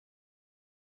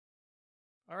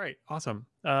All right, awesome.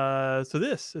 So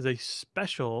this is a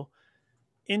special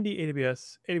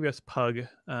IndyAWS AWS Pug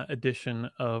edition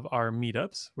of our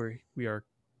meetups, where we are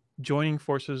joining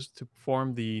forces to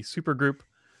form the super group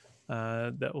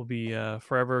that will be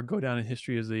forever go down in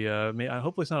history as the.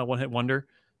 Hopefully, it's not a one-hit wonder.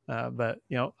 But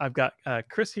I've got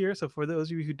Chris here. So for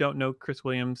those of you who don't know Chris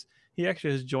Williams, he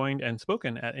actually has joined and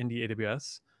spoken at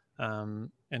IndyAWS.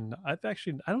 And I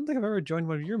don't think I've ever joined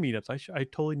one of your meetups. I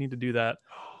totally need to do that.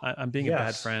 I'm being a bad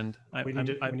Yes, friend. we need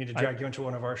to drag you into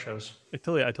one of our shows. I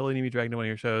totally need to be dragged to one of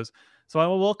your shows. So I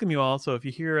will welcome you all. So if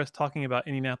you hear us talking about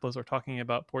Indianapolis or talking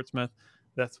about Portsmouth,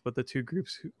 that's what the two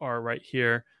groups are right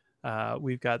here.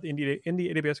 We've got the Indie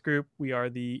AWS group. We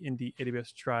are the Indie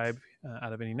AWS tribe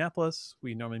out of Indianapolis.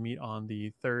 We normally meet on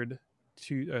the third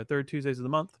Tuesdays of the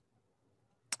month,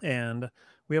 and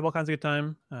we have all kinds of good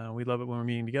time. We love it when we're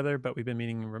meeting together, but we've been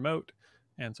meeting remote.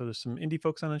 And so there's some indie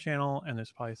folks on the channel, and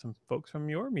there's probably some folks from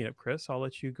your meetup, Chris. I'll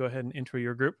let you go ahead and intro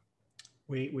your group.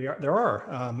 There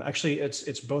are actually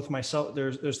it's both myself.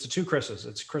 There's the two Chris's.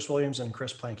 It's Chris Williams and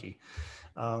Chris Planky.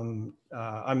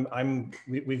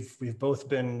 We've both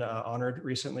been honored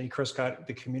recently. Chris got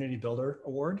the Community Builder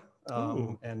Award.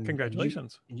 Ooh,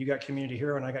 congratulations! And you got Community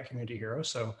Hero, and I got Community Hero.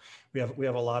 So we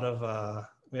have a lot of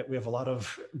we have a lot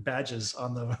of badges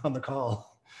on the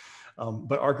call.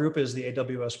 But our group is the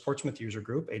AWS Portsmouth user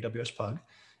group, AWPUG.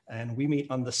 And we meet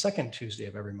on the second Tuesday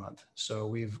of every month. So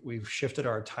we've shifted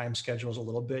our time schedules a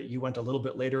little bit. You went a little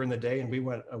bit later in the day, and we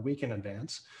went a week in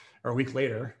advance, or a week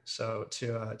later. So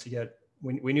to get,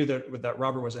 we knew that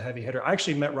Robert was a heavy hitter. I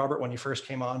actually met Robert when he first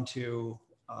came on to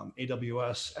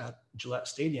AWS at Gillette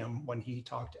Stadium when he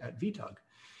talked at VTUG.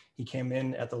 He came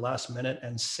in at the last minute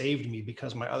and saved me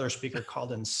because my other speaker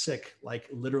called in sick, like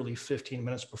literally 15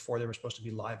 minutes before they were supposed to be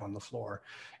live on the floor.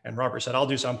 And Robert said, "I'll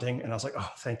do something." And I was like,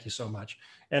 "Oh, thank you so much."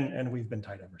 And we've been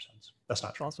tight ever since. That's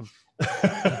not true. Awesome.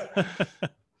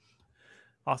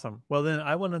 Awesome. Well, then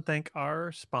I want to thank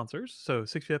our sponsors. So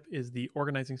 6 Feet Up is the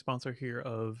organizing sponsor here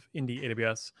of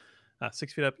IndyAWS.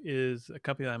 6 Feet Up is a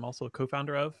company that I'm also a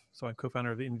co-founder of. So I'm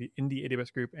co-founder of the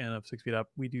IndyAWS group and of 6 Feet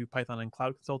Up. We do Python and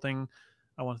cloud consulting.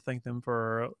 I want to thank them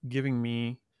for giving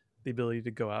me the ability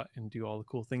to go out and do all the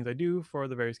cool things I do for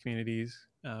the various communities.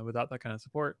 Without that kind of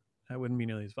support, it wouldn't be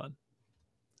nearly as fun.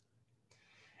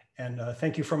 And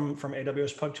thank you from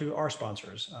AWS Pug to our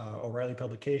sponsors, O'Reilly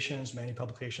Publications, Manny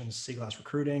Publications, Seaglass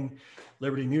Recruiting,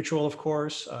 Liberty Mutual, of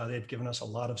course. They've given us a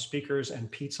lot of speakers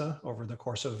and pizza over the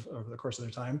course of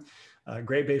their time.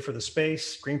 Great Bay for the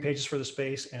space, Green Pages for the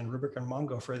space, and Rubrik and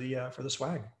Mongo for the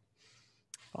swag.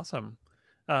 Awesome.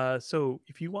 So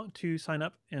if you want to sign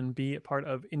up and be a part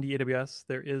of IndyAWS,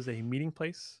 there is a meeting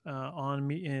place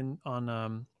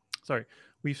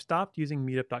we've stopped using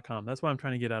meetup.com. That's what I'm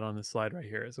trying to get at on this slide right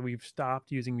here. So we've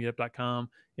stopped using meetup.com.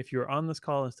 If you're on this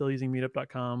call and still using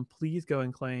meetup.com, please go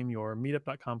and claim your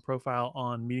meetup.com profile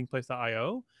on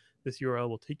meetingplace.io. This URL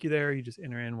will take you there. You just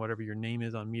enter in whatever your name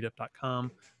is on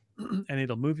meetup.com and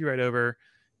it'll move you right over.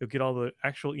 You'll get all the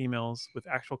actual emails with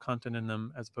actual content in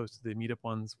them as opposed to the meetup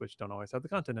ones, which don't always have the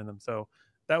content in them. So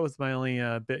that was my only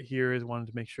bit here, is wanted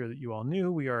to make sure that you all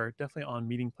knew we are definitely on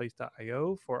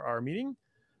meetingplace.io for our meeting.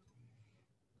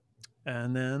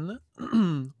 And then,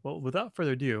 well, without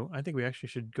further ado, I think we actually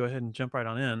should go ahead and jump right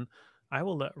on in. I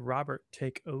will let Robert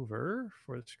take over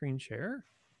for the screen share,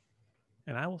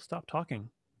 and I will stop talking.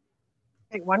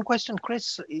 Hey, one question,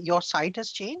 Chris, your site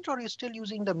has changed or you're still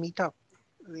using the meetup?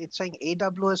 It's saying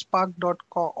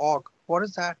awspug.org. What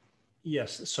is that?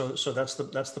 Yes, so that's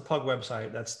the Pug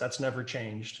website. That's never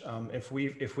changed. If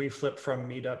we flip from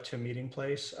Meetup to Meeting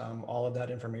Place, all of that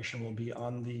information will be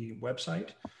on the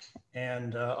website,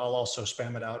 and I'll also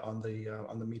spam it out on the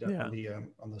Meetup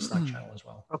on the Slack channel as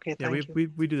well. Okay, yeah,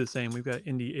 we do the same. We've got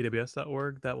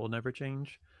indyaws.org that will never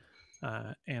change.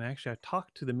 And actually, I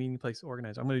talked to the Meeting Place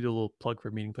organizer. I'm going to do a little plug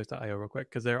for meetingplace.io real quick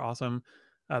because they're awesome.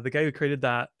 The guy who created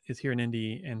that is here in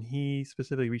Indy, and he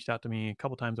specifically reached out to me a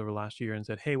couple times over last year and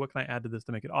said, "Hey, what can I add to this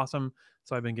to make it awesome?"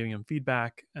 So I've been giving him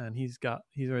feedback, and he's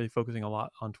really focusing a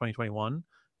lot on 2021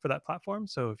 for that platform.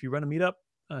 So if you run a meetup,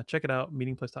 check it out,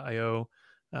 meetingplace.io.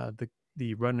 The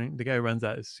guy who runs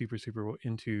that is super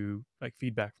into like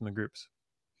feedback from the groups.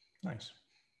 Nice.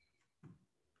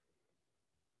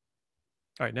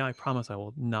 All right, now I promise I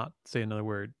will not say another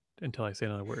word until I say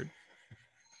another word.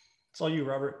 It's all you,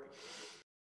 Robert.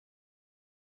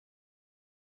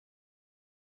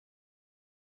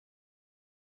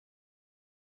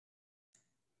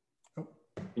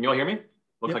 Can you all hear me?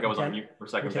 Looks like I was on mute for a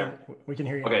second there. We can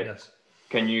hear you. Okay. Yes.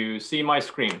 Can you see my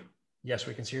screen? Yes,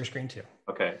 we can see your screen too.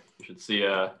 Okay. You should see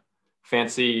a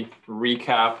fancy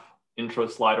recap intro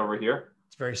slide over here.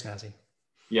 It's very snazzy.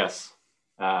 Yes.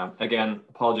 Again,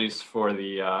 apologies for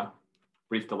the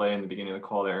brief delay in the beginning of the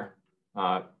call there.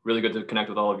 Really good to connect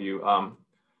with all of you.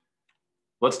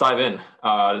 Let's dive in.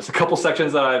 There's a couple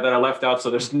sections that I left out, so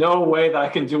there's no way that I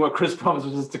can do what Chris promised,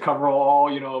 which is to cover all,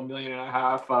 1.5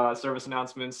 million service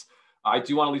announcements. I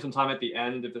do want to leave some time at the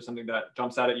end if there's something that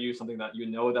jumps out at you, something that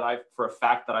that for a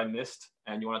fact that I missed,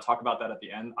 and you want to talk about that at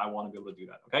the end. I want to be able to do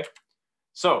that. Okay.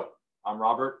 So I'm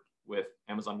Robert with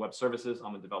Amazon Web Services.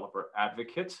 I'm a developer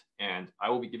advocate, and I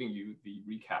will be giving you the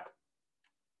recap.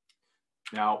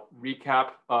 Now,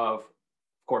 recap of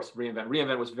course, reInvent.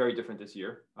 reInvent was very different this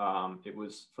year. It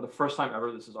was for the first time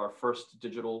ever. This is our first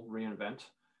digital reInvent.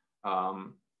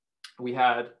 We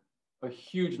had a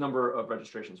huge number of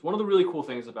registrations. One of the really cool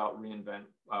things about reInvent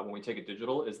when we take it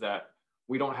digital is that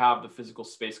we don't have the physical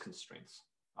space constraints.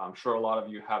 I'm sure a lot of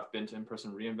you have been to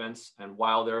in-person reInvents, and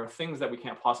while there are things that we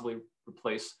can't possibly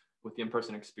replace with the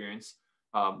in-person experience,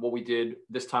 what we did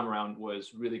this time around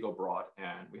was really go broad,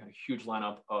 and we had a huge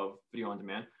lineup of video on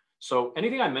demand. So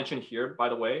anything I mentioned here, by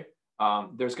the way,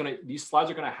 these slides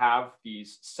are gonna have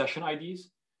these session IDs,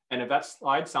 and if that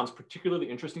slide sounds particularly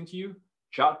interesting to you,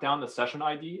 jot down the session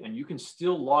ID, and you can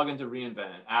still log into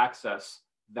reInvent and access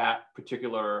that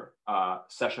particular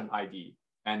session ID.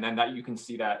 And then that you can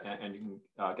see that and you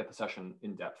can get the session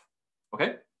in depth.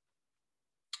 Okay.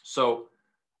 So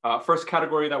first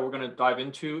category that we're going to dive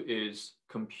into is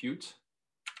compute.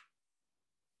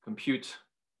 Compute,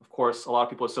 of course, a lot of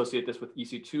people associate this with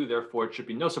EC2. Therefore, it should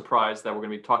be no surprise that we're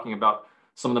going to be talking about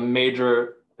some of the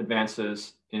major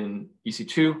advances in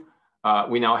EC2.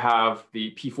 We now have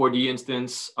the P4D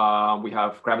instance. We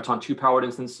have Graviton 2 powered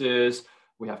instances.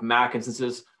 We have Mac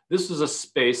instances. This is a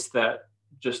space that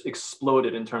just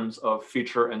exploded in terms of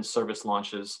feature and service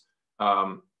launches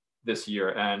this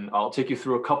year. And I'll take you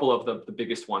through a couple of the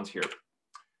biggest ones here.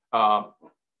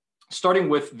 Starting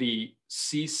with the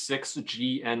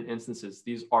C6GN instances.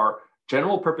 These are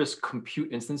general purpose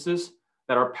compute instances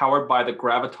that are powered by the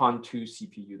Graviton 2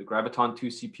 CPU. The Graviton 2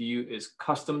 CPU is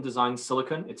custom designed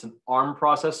silicon. It's an ARM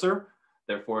processor.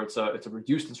 Therefore, it's a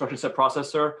reduced instruction set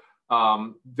processor.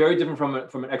 Very different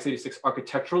from an x86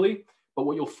 architecturally. But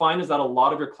what you'll find is that a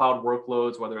lot of your cloud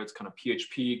workloads, whether it's kind of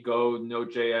PHP, Go,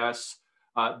 Node.js,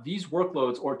 these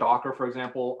workloads, or Docker, for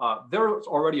example, there's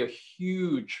already a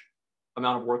huge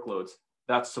amount of workloads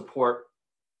that support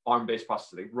ARM-based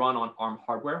processing. They run on ARM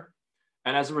hardware.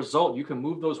 And as a result, you can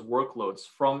move those workloads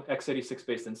from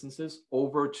x86-based instances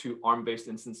over to ARM-based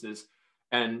instances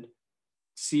and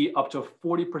see up to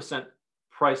 40%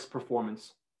 price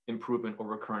performance improvement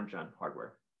over current gen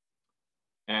hardware.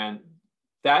 And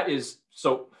that is,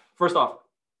 so first off,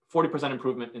 40%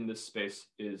 improvement in this space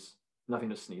is nothing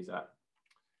to sneeze at.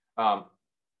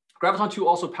 Graviton 2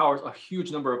 also powers a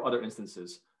huge number of other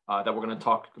instances that we're going to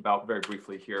talk about very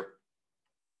briefly here.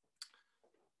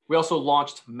 We also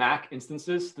launched Mac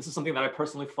instances. This is something that I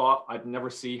personally thought I'd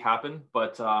never see happen,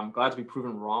 but I'm glad to be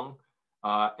proven wrong.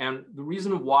 And the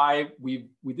reason why we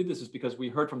did this is because we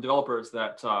heard from developers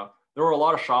that there were a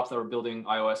lot of shops that were building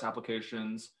iOS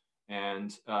applications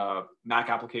and Mac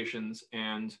applications,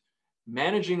 and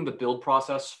managing the build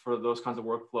process for those kinds of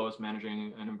workflows,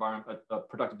 managing an environment, a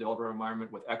productive developer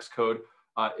environment with Xcode,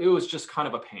 it was just kind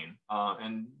of a pain.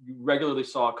 And you regularly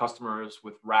saw customers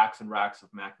with racks and racks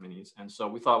of Mac minis. And so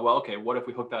we thought, well, okay, what if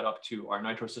we hook that up to our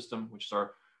Nitro system, which is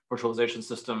our virtualization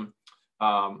system?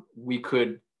 We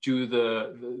could we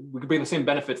could bring the same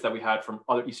benefits that we had from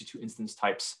other EC2 instance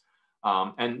types.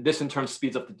 And this in turn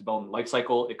speeds up the development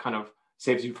lifecycle. It kind of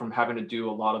saves you from having to do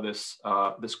a lot of this,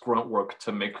 this grunt work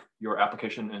to make your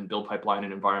application and build pipeline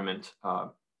and environment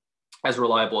as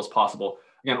reliable as possible.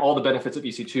 Again, all the benefits of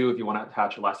EC2, if you want to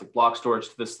attach elastic block storage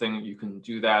to this thing, you can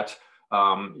do that.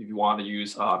 If you want to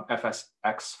use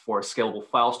FSX for scalable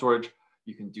file storage,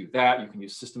 you can do that. You can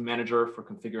use System Manager for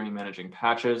configuring and managing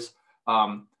patches.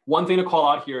 One thing to call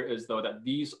out here is, though, that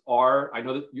these are, I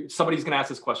know that somebody's going to ask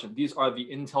this question, these are the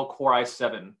Intel Core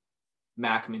i7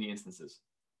 Mac mini instances.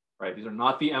 Right? These are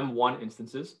not the M1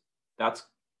 instances.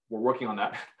 We're working on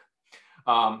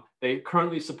that. They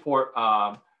currently support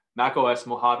macOS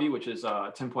Mojave, which is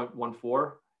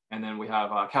 10.14, and then we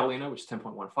have Catalina, which is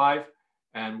 10.15,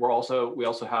 and we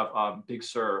also have Big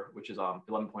Sur, which is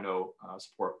 11.0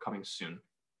 support coming soon.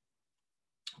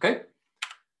 Okay.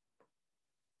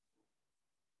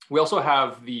 We also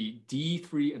have the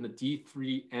D3 and the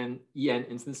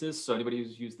D3EN instances. So anybody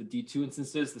who's used the D2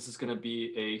 instances, this is going to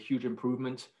be a huge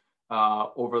improvement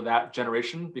over that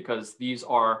generation, because these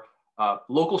are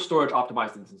local storage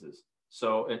optimized instances.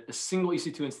 So a single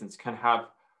EC2 instance can have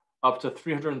up to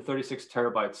 336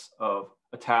 terabytes of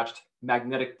attached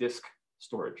magnetic disk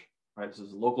storage, right? This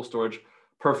is local storage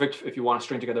perfect if you want to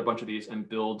string together a bunch of these and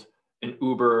build an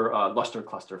Uber Lustre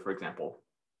cluster, for example.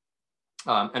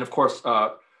 And of course,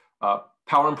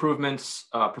 power improvements,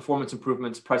 performance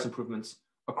improvements, price improvements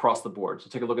across the board. So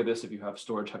take a look at this if you have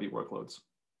storage heavy workloads.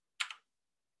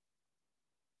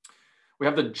 We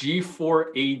have the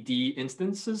G4AD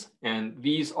instances, and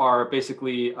these are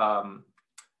basically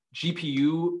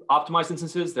GPU optimized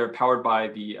instances. They're powered by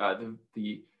the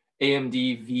AMD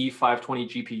V520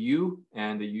 GPU,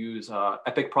 and they use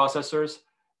EPYC processors.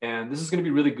 And this is going to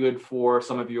be really good for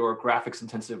some of your graphics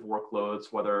intensive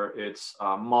workloads, whether it's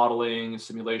modeling,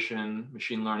 simulation,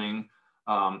 machine learning.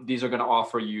 These are going to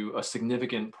offer you a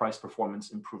significant price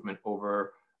performance improvement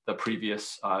over the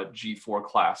previous G4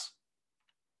 class.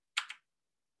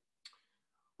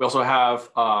 We also have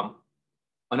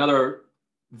another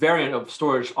variant of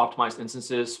storage optimized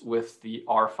instances with the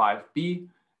R5B.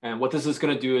 And what this is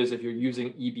going to do is if you're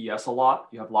using EBS a lot,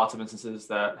 you have lots of instances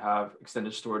that have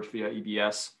extended storage via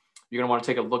EBS, you're going to want to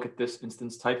take a look at this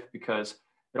instance type because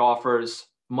it offers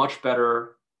much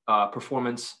better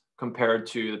performance compared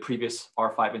to the previous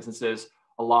R5 instances,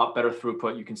 a lot better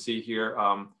throughput. You can see here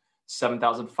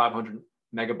 7,500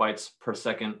 megabytes per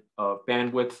second of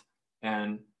bandwidth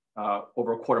and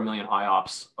over 250,000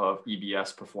 IOPS of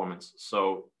EBS performance.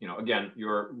 So, again,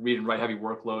 your read and write heavy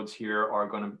workloads here are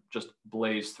going to just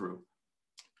blaze through.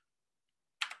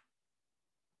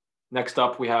 Next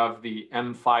up, we have the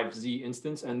M5Z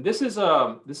instance, and this is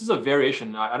a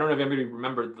variation. I don't know if anybody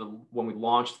remembered when we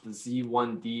launched the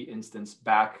Z1D instance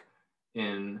back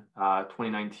in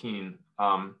 2019.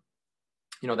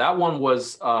 That one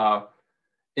was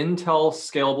Intel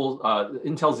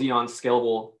Xeon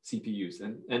scalable CPUs,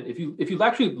 and if you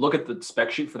actually look at the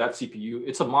spec sheet for that CPU,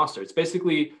 it's a monster. It's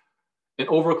basically an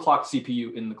overclocked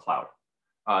CPU in the cloud.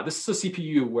 This is a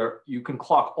CPU where you can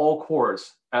clock all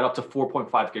cores at up to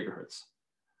 4.5 gigahertz.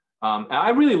 And I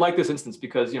really like this instance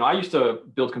because I used to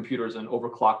build computers and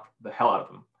overclock the hell out of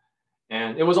them,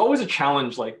 and it was always a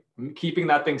challenge, like keeping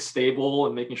that thing stable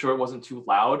and making sure it wasn't too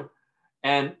loud.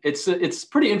 And it's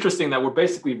pretty interesting that we're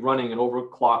basically running an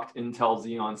overclocked Intel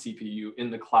Xeon CPU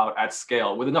in the cloud at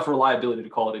scale with enough reliability to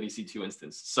call it an EC2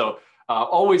 instance. So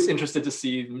always interested to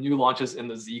see new launches in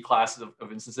the Z class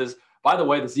of instances. By the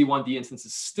way, the Z1D instance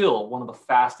is still one of the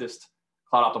fastest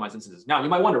cloud optimized instances. Now, you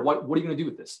might wonder, what are you going to do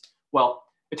with this? Well,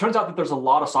 it turns out that there's a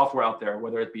lot of software out there,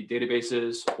 whether it be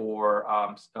databases or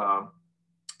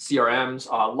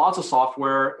CRMs, lots of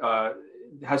software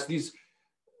has these,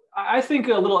 I think,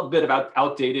 a little bit about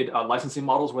outdated licensing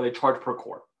models where they charge per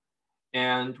core.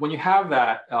 And when you have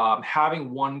that,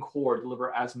 having one core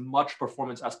deliver as much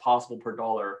performance as possible per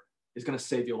dollar is going to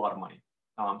save you a lot of money.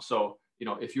 So,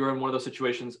 if you're in one of those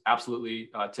situations, absolutely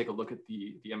take a look at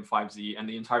the M5Z and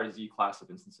the entire Z class of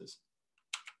instances.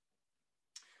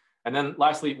 And then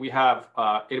lastly, we have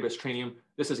AWS Trainium.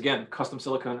 This is, again, custom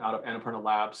silicon out of Annapurna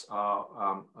Labs,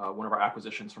 one of our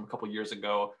acquisitions from a couple of years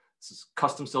ago. This is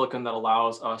custom silicon that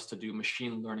allows us to do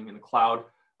machine learning in the cloud.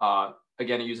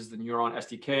 Again, it uses the Neuron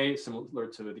SDK, similar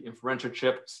to the Inferentia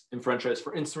chips. Inferentia is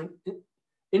for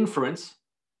inference,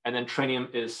 and then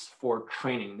Trainium is for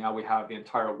training. Now we have the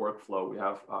entire workflow. We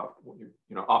have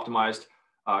optimized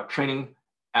training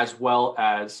as well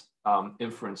as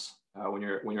inference when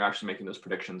you're actually making those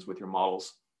predictions with your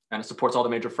models. And it supports all the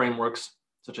major frameworks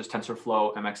such as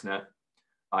TensorFlow, MXNet,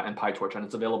 and PyTorch, and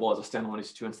it's available as a standalone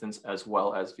EC2 instance as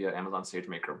well as via Amazon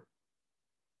SageMaker.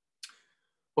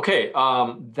 Okay,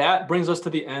 that brings us to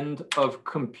the end of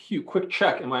compute. Quick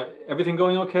check, everything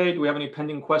going okay? Do we have any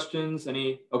pending questions?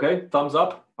 Okay, thumbs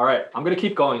up? All right, I'm gonna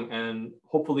keep going and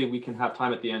hopefully we can have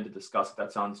time at the end to discuss if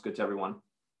that sounds good to everyone.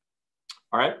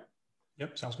 All right?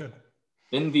 Yep, sounds good.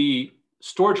 In the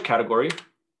storage category,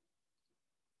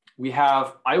 we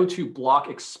have IO2 Block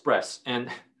Express, and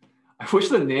I wish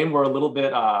the name were a little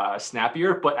bit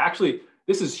snappier, but actually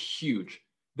this is huge.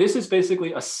 This is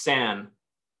basically a SAN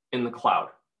in the cloud.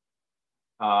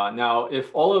 Now, if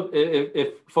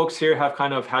folks here have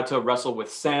kind of had to wrestle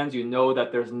with SANs, you know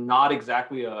that there's not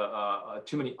exactly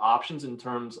too many options in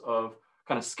terms of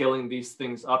kind of scaling these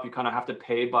things up. You kind of have to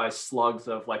pay by slugs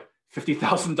of like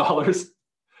 $50,000.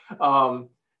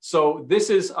 So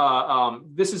this is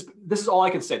all I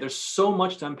can say. There's so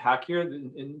much to unpack here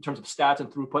in terms of stats and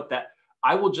throughput that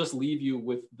I will just leave you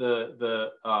with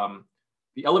the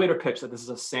elevator pitch that this is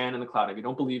a SAN in the cloud. If you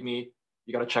don't believe me,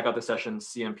 you got to check out the session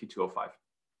CMP 205.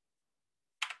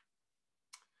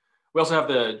 We also have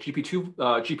the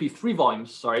GP3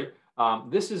 volumes. Sorry,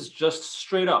 this is just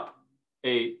straight up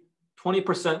a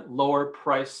 20% lower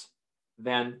price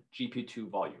than GP2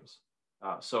 volumes.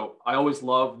 So I always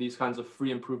love these kinds of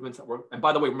free improvements that and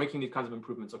by the way, we're making these kinds of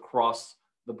improvements across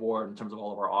the board in terms of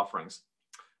all of our offerings.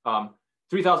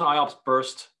 3,000 IOPS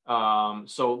burst,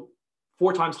 so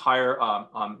 4 times higher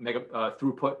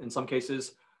throughput in some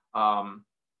cases.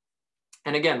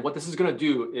 And again, what this is going to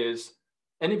do is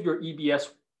any of your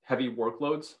EBS heavy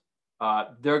workloads,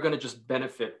 they're going to just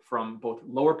benefit from both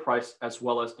lower price as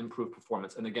well as improved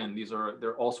performance. And again, there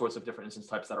are all sorts of different instance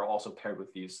types that are also paired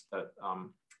with these that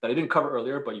I didn't cover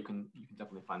earlier, but you can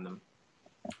definitely find them.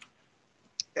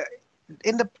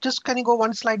 Just can you go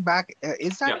one slide back?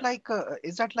 Is that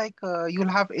Yeah. you'll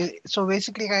have, so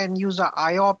basically I can use a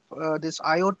IOP, this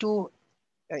IO2.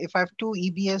 If I have 2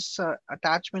 EBS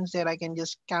attachments there, I can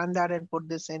just scan that and put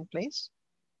this in place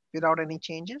without any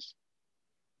changes?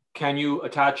 Can you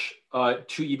attach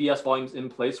 2 EBS volumes in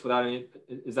place without any,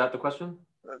 is that the question?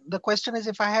 The question is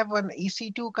if I have an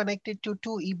EC2 connected to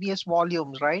 2 EBS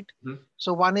volumes, right? Mm-hmm.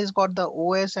 So one is got the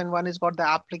OS and one is got the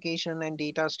application and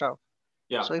data stuff.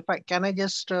 Yeah. So can I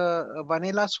just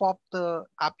vanilla swap the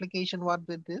application one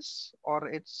with this, or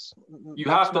it's? You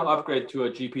have to upgrade to a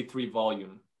GP3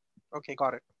 volume. Okay,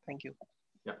 got it. Thank you.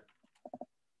 Yeah.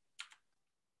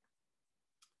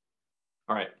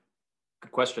 All right.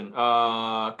 Good question.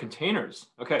 Containers.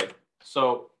 Okay.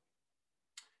 So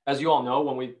as you all know,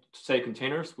 when we say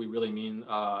containers, we really mean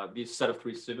these set of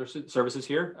 3 services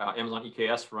here, Amazon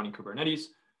EKS for running Kubernetes,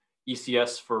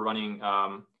 ECS for running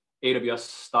AWS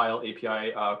style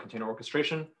API container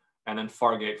orchestration, and then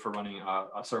Fargate for running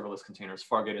serverless containers.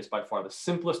 Fargate is by far the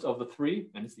simplest of the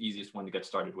 3, and it's the easiest one to get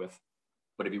started with.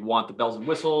 But if you want the bells and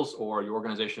whistles or your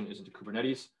organization is into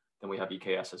Kubernetes, then we have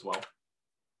EKS as well.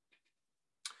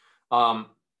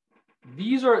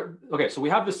 These are, okay, so we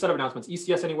have this set of announcements,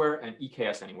 ECS Anywhere and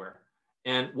EKS Anywhere.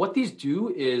 And what these do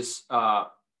is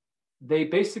they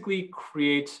basically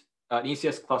create an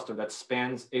ECS cluster that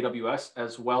spans AWS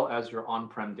as well as your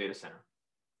on-prem data center.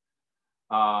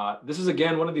 This is,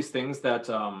 again, one of these things that,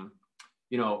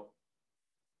 you know,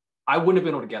 I wouldn't have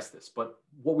been able to guess this, but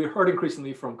what we heard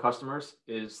increasingly from customers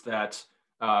is that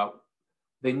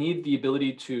they need the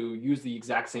ability to use the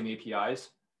exact same APIs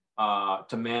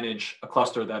to manage a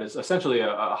cluster that is essentially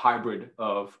a hybrid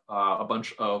of a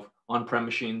bunch of on-prem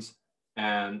machines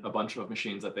and a bunch of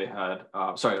machines that they had,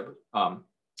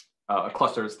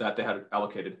 clusters that they had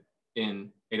allocated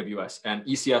in AWS. And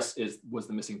ECS was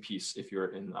the missing piece if you're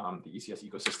in the ECS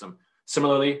ecosystem.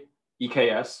 Similarly,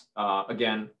 EKS,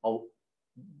 again,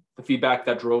 the feedback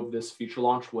that drove this feature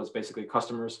launch was basically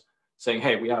customers saying,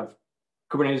 hey, we have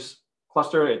Kubernetes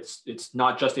cluster. It's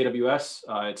not just AWS,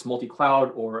 it's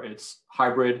multi-cloud or it's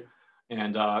hybrid.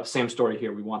 And same story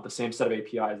here. We want the same set of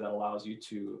APIs that allows you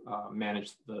to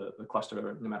manage the cluster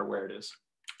no matter where it is.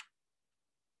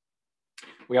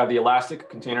 We have the Elastic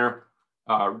Container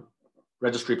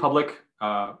Registry Public.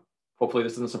 Hopefully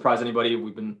this doesn't surprise anybody.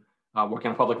 We've been working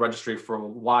on a public registry for a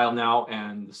while now,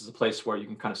 and this is a place where you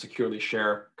can kind of securely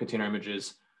share container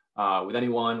images with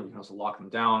anyone. We can also lock them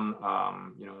down.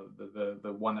 You know,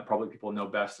 the one that probably people know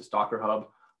best is Docker Hub,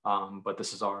 but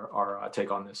this is our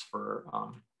take on this for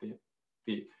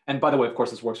and by the way, of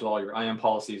course, this works with all your IAM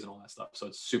policies and all that stuff. So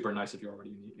it's super nice if you're already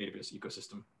in the AWS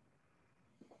ecosystem.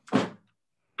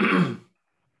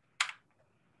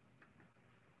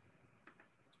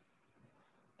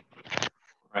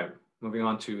 All right, moving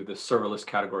on to the serverless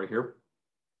category here.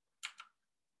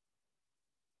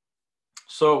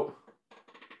 So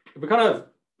if we kind of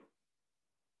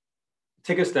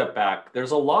take a step back,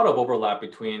 there's a lot of overlap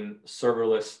between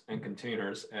serverless and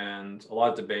containers, and a lot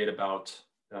of debate about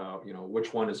you know,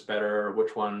 which one is better,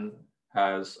 which one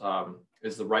has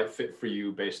is the right fit for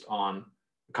you based on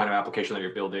the kind of application that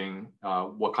you're building,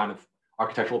 what kind of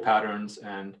architectural patterns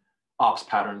and ops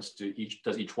patterns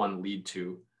does each one lead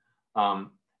to.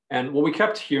 And what we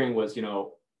kept hearing was, you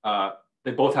know,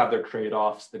 they both have their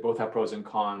trade-offs, they both have pros and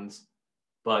cons,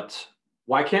 but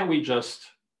why can't we just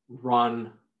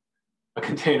run a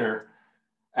container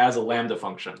as a Lambda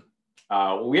function?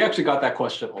 We actually got that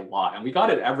question a lot, and we got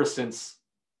it ever since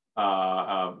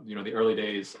you know, the early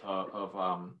days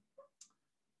of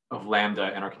Lambda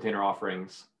and our container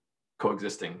offerings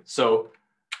coexisting. So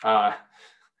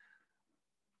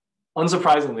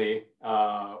unsurprisingly,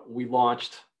 we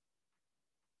launched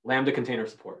Lambda container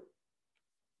support.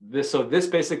 So this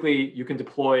basically, you can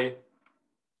deploy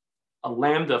a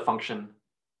Lambda function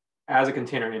as a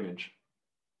container image.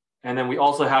 And then we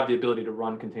also have the ability to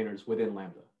run containers within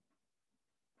Lambda.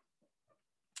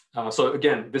 So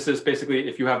again, this is basically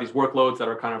if you have these workloads that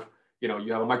are kind of, you know,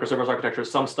 you have a microservice architecture,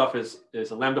 some stuff is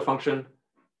a Lambda function,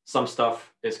 some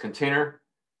stuff is container,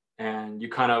 and you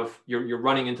kind of, you're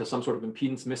running into some sort of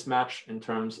impedance mismatch in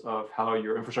terms of how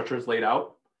your infrastructure is laid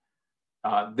out.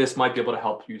 This might be able to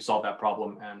help you solve that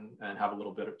problem and have a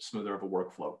little bit smoother of a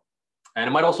workflow. And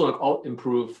it might also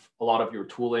improve a lot of your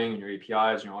tooling and your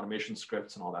APIs and your automation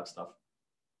scripts and all that stuff.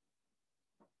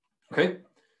 Okay.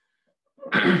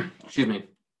 Excuse me.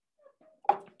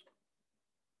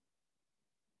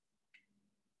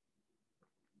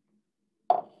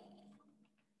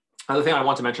 Another thing I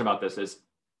want to mention about this is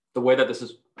the way that this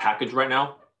is packaged right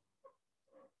now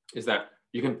is that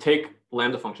you can take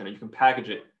Lambda function and you can package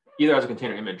it either as a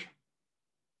container image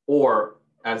or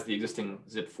as the existing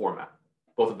zip format.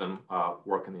 Both of them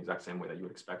work in the exact same way that you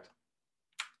would expect.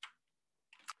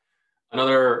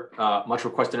 Another much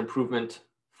requested improvement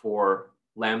for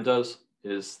Lambdas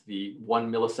is the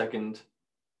 1 millisecond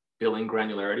billing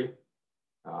granularity.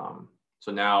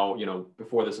 So now,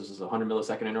 before this is 100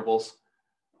 millisecond intervals.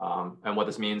 And what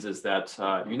this means is that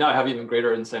you now have even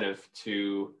greater incentive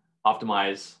to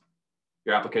optimize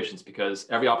your applications because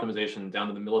every optimization down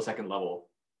to the millisecond level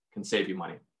can save you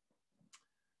money.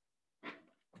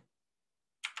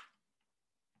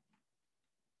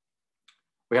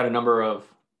 We had a number of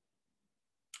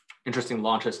interesting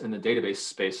launches in the database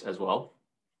space as well,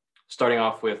 starting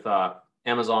off with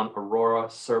Amazon Aurora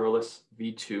Serverless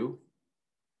v2.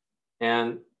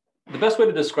 And the best way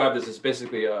to describe this is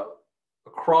basically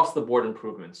across the board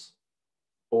improvements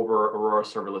over Aurora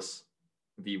Serverless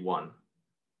v1.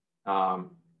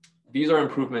 These are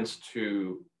improvements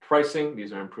to pricing.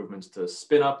 These are improvements to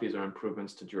spin up. These are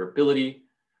improvements to durability.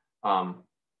 But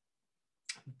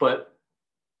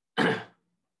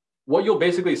what you'll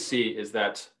basically see is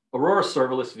that Aurora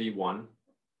Serverless v1,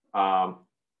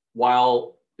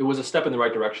 while it was a step in the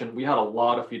right direction, we had a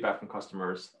lot of feedback from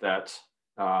customers that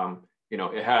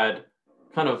it had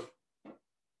kind of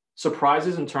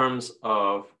surprises in terms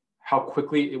of how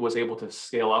quickly it was able to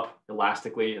scale up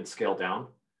elastically and scale down.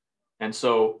 And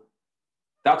so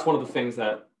that's one of the things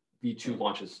that v2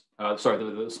 launches, the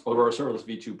Aurora Serverless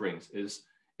v2 brings is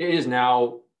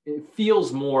it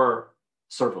feels more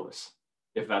serverless,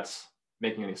 if that's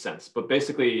making any sense. But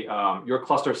basically, your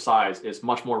cluster size is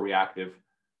much more reactive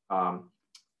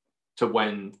to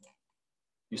when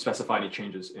you specify any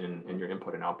changes in your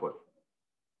input and output.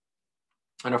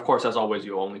 And of course, as always,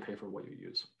 you only pay for what you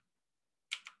use.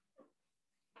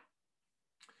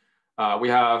 We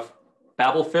have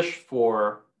Babelfish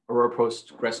for Aurora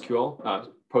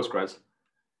Postgres.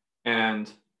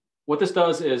 And what this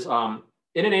does is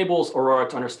it enables Aurora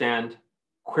to understand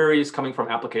queries coming from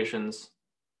applications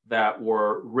that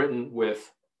were written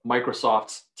with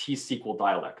Microsoft's T-SQL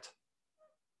dialect.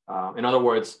 In other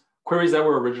words, queries that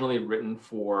were originally written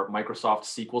for Microsoft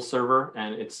SQL Server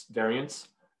and its variants,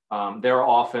 they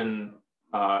often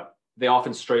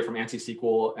stray from ANSI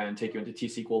SQL and take you into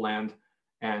T-SQL land.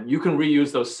 And you can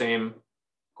reuse those same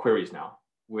queries now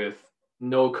with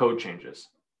no code changes.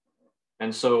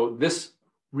 And so this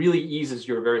really eases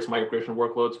your various migration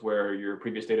workloads where your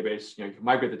previous database, you can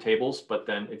migrate the tables, but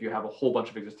then if you have a whole bunch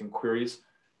of existing queries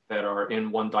that are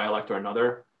in one dialect or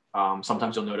another,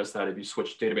 sometimes you'll notice that if you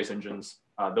switch database engines,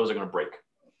 those are going to break.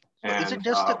 So is it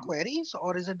just the queries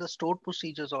or is it the stored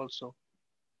procedures also?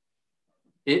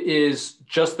 It is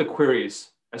just the queries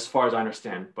as far as I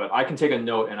understand, but I can take a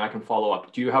note and I can follow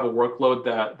up. Do you have a workload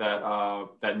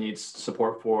that needs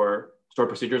support for stored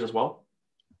procedures as well?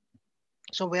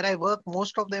 So where I work,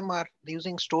 most of them are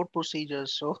using stored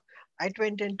procedures. So I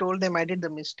went and told them I did the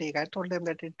mistake. I told them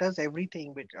that it does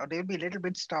everything, but there'll be a little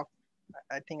bit stuff.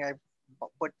 I think I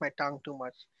put my tongue too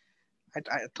much.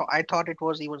 I thought it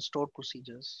was even stored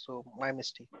procedures. So my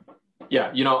mistake.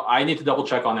 Yeah, I need to double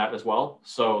check on that as well.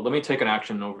 So let me take an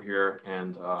action over here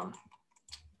and.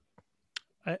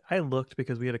 I looked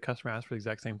because we had a customer ask for the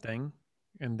exact same thing,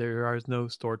 and there is no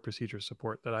stored procedure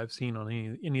support that I've seen on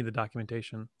any of the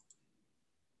documentation.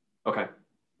 Okay.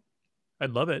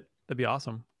 I'd love it. That'd be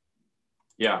awesome.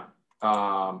 Yeah,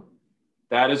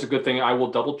 that is a good thing. I will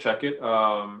double check it.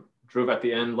 Dhruv, at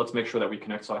the end, let's make sure that we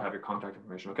connect so I have your contact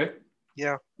information, okay?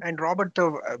 Yeah, and Robert,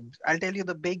 I'll tell you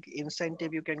the big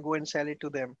incentive you can go and sell it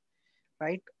to them,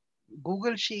 right?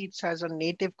 Google Sheets has a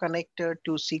native connector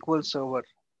to SQL Server,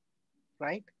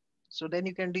 right? So then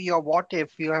you can do your what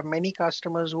if. You have many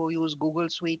customers who use Google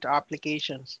Suite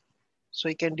applications. So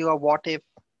you can do a what if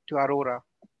to Aurora.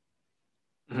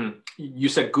 Mm-hmm. You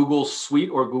said Google Suite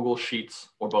or Google Sheets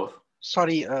or both?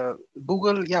 Sorry,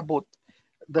 Google, yeah, both.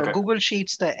 The Okay. Google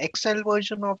Sheets, the Excel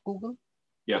version of Google?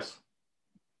 Yes.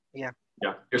 Yeah.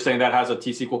 Yeah. You're saying that has a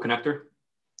T-SQL connector?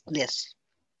 Yes.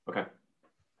 Okay.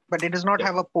 But it does not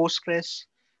have a Postgres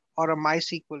or a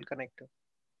MySQL connector.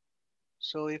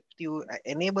 So if you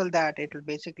enable that, it will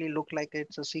basically look like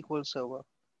it's a SQL server.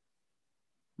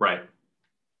 Right.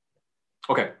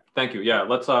 Okay. Thank you. Yeah.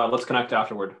 Let's connect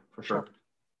afterward for sure.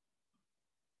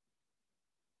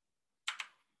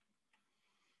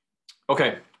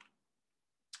 Okay.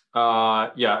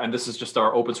 Yeah, and this is just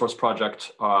our open source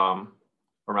project around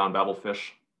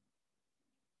Babelfish.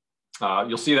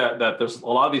 You'll see that there's a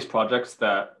lot of these projects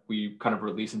that we kind of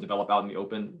release and develop out in the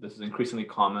open. This is increasingly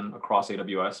common across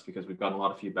AWS because we've gotten a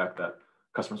lot of feedback that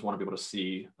customers want to be able to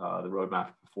see the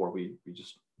roadmap before we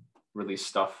just release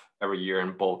stuff every year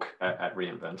in bulk at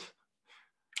reInvent.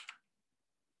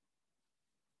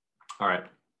 All right,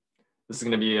 this is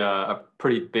going to be a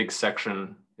pretty big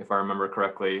section, if I remember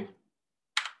correctly.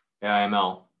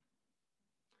 AIML.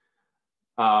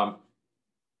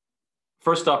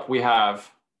 First up, we have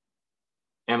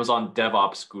Amazon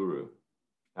DevOps Guru.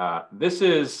 This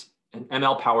is an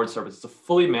ML-powered service. It's a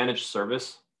fully managed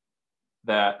service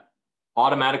that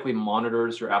automatically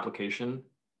monitors your application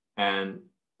and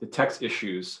detects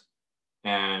issues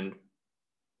and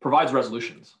provides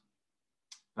resolutions.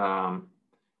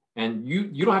 And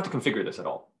you don't have to configure this at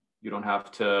all. You don't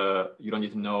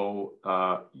need to know,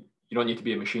 you don't need to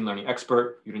be a machine learning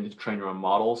expert. You don't need to train your own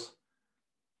models.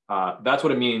 That's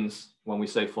what it means when we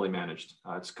say fully managed.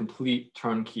 It's a complete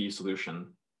turnkey solution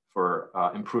for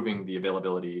improving the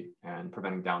availability and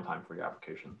preventing downtime for your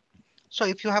application. So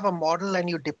if you have a model and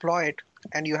you deploy it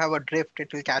and you have a drift,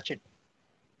 it will catch it.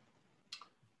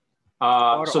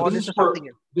 So this is for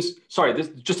this. Sorry,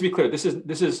 just to be clear, this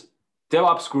is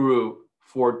DevOps Guru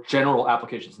for general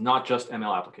applications, not just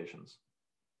ML applications.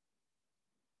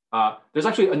 There's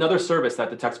actually another service that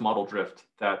detects model drift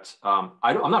that I'm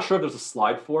not sure if there's a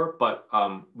slide for, but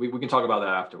we can talk about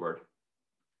that afterward.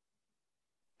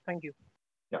 Thank you.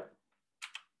 Yeah.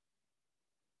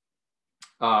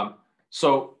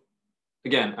 So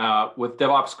again, with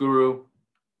DevOps Guru,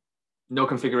 no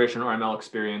configuration or ML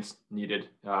experience needed.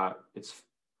 It's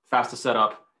fast to set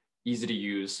up, easy to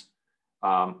use.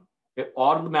 It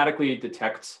automatically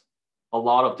detects a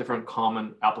lot of different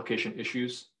common application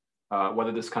issues.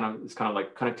 Whether this is kind of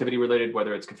like connectivity related,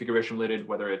 whether it's configuration related,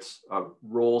 whether it's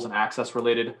roles and access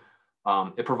related.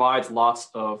 It provides lots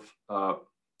of a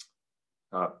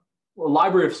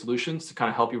library of solutions to kind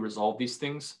of help you resolve these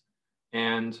things.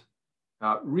 And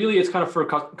really, it's kind of for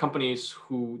companies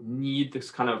who need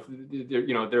this kind of,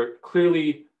 they're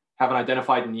clearly have an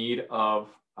identified need of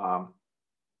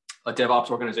a DevOps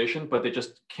organization, but they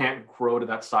just can't grow to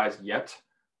that size yet,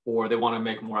 or they want to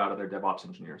make more out of their DevOps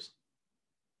engineers.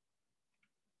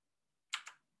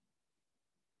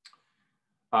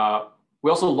 We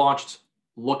also launched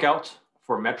Lookout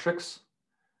for metrics,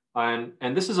 and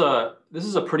this is a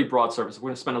pretty broad service. We're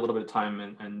going to spend a little bit of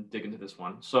time and dig into this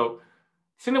one. So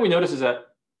the thing that we notice is that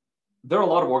there are a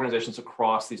lot of organizations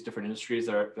across these different industries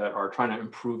that are trying to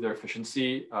improve their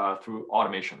efficiency through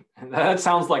automation, and that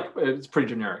sounds like it's pretty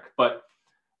generic, but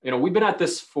we've been at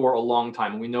this for a long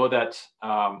time, and we know that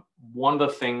one of the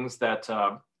things that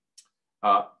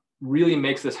really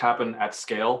makes this happen at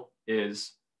scale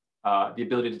is the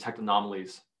ability to detect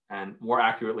anomalies and more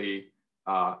accurately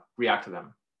react to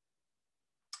them.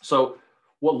 So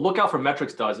what Lookout for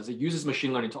Metrics does is it uses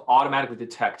machine learning to automatically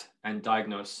detect and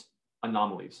diagnose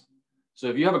anomalies. So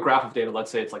if you have a graph of data,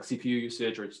 let's say it's like CPU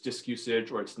usage or it's disk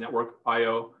usage or it's network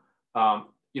IO,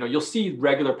 you'll see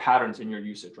regular patterns in your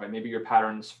usage, right? Maybe your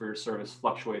patterns for your service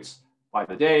fluctuates by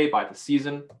the day, by the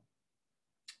season.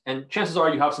 And chances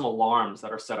are you have some alarms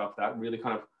that are set up that really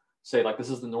kind of say like, this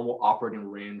is the normal operating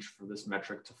range for this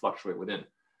metric to fluctuate within.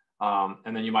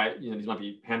 And then you might, these might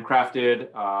be handcrafted,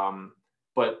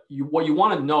 but what you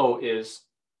want to know is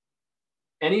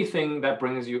anything that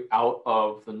brings you out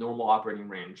of the normal operating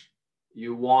range,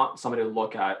 you want somebody to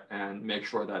look at and make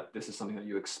sure that this is something that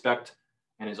you expect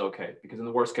and is okay, because in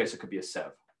the worst case, it could be a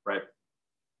SEV, right?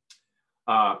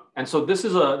 And so this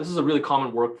is a really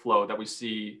common workflow that we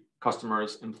see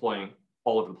customers employing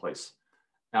all over the place.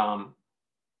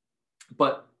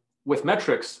 But with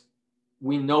metrics,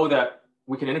 we know that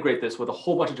we can integrate this with a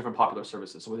whole bunch of different popular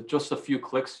services. So with just a few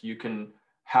clicks, you can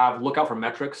have Lookout for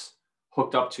Metrics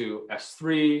hooked up to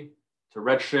S3, to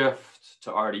Redshift,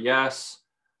 to RDS,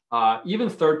 even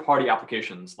third-party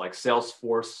applications like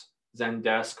Salesforce,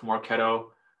 Zendesk,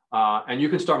 Marketo, and you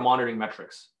can start monitoring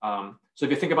metrics. So if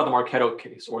you think about the Marketo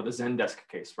case or the Zendesk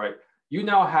case, right, you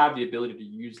now have the ability to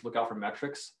use Lookout for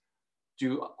Metrics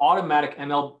to automatic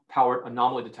ML-powered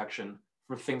anomaly detection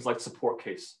for things like support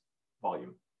case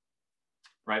volume,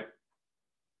 right?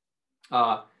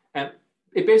 And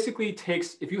it basically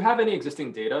takes, if you have any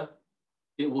existing data,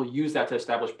 it will use that to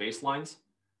establish baselines.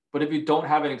 But if you don't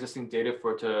have any existing data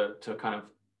for it to kind of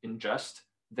ingest,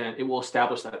 then it will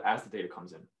establish that as the data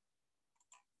comes in.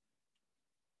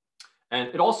 And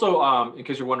it also, in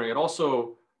case you're wondering, it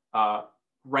also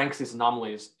ranks these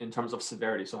anomalies in terms of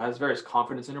severity. So it has various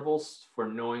confidence intervals for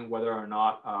knowing whether or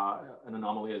not an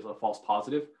anomaly is a false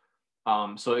positive.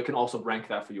 So it can also rank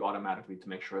that for you automatically to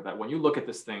make sure that when you look at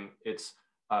this thing, it's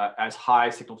as high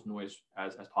signal to noise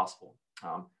as possible.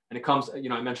 And it comes, you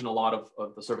know, I mentioned a lot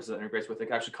of the services that it integrates with.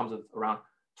 It actually comes with around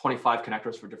 25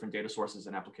 connectors for different data sources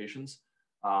and applications.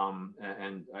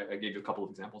 And I gave you a couple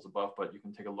of examples above, but you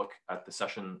can take a look at the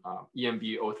session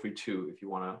EMB032 if you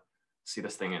want to see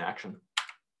this thing in action.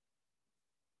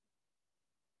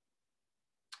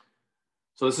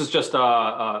 So this is just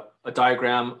a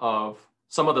diagram of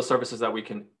some of the services that we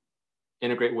can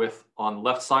integrate with on the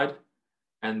left side.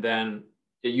 And then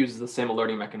it uses the same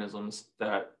alerting mechanisms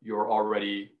that you're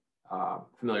already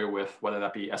familiar with, whether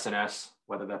that be SNS,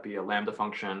 whether that be a Lambda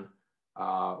function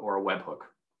or a webhook.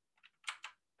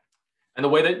 And the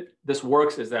way that this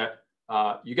works is that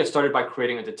you get started by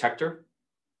creating a detector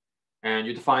and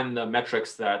you define the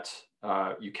metrics that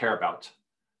you care about.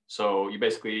 So you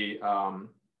basically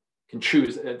can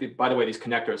choose, by the way, these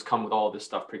connectors come with all of this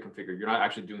stuff pre-configured. You're not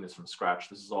actually doing this from scratch.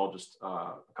 This is all just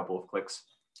a couple of clicks.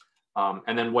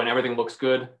 And then when everything looks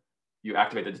good, you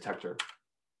activate the detector.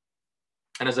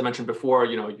 And as I mentioned before,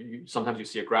 you know, sometimes you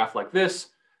see a graph like this,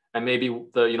 and maybe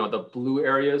the blue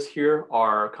areas here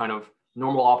are kind of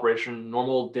normal operation,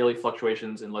 normal daily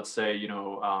fluctuations in, let's say,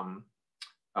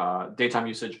 daytime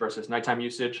usage versus nighttime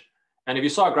usage. And if you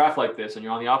saw a graph like this and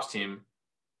you're on the ops team,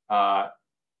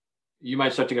 you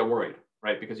might start to get worried,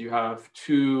 right? Because you have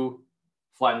two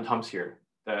flattened humps here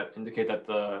that indicate that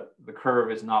the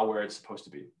curve is not where it's supposed to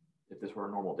be if this were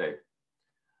a normal day.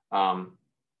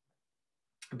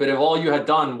 But if all you had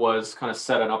done was kind of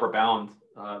set an upper bound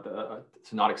to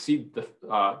not exceed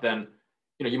then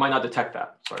you might not detect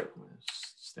that. Sorry, I'm gonna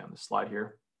stay on this slide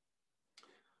here.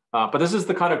 But this is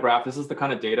the kind of graph, this is the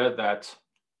kind of data that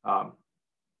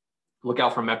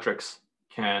Lookout for Metrics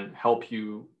can help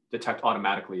you detect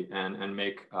automatically and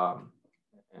make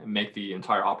the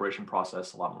entire operation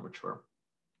process a lot more mature.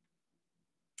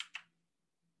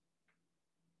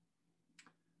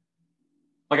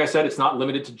 Like I said, it's not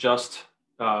limited to just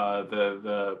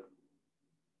the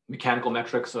mechanical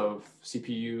metrics of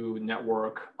CPU,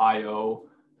 network, I/O,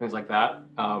 things like that.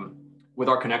 With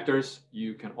our connectors,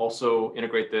 you can also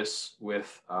integrate this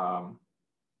with, I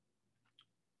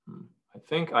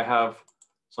think I have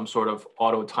some sort of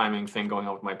auto timing thing going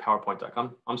on with my PowerPoint deck.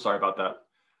 I'm sorry about that.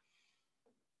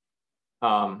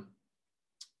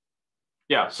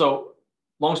 Yeah, so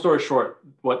long story short,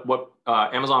 what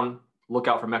Amazon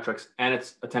Lookout for Metrics and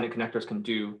its attendant connectors can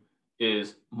do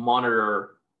is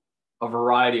monitor a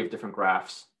variety of different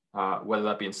graphs, whether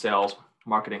that be in sales,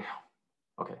 marketing.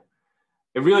 Okay,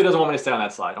 it really doesn't want me to stay on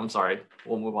that slide. I'm sorry,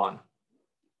 we'll move on.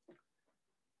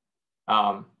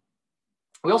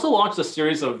 We also launched a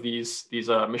series of these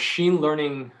machine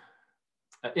learning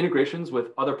integrations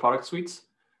with other product suites.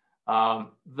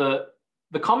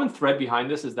 The common thread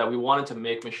behind this is that we wanted to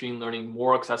make machine learning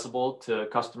more accessible to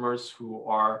customers who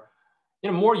are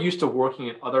more used to working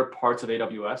in other parts of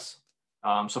AWS.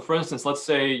 So for instance, let's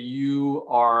say you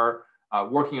are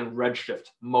working in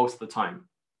Redshift most of the time.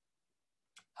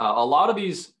 A lot of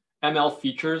these ML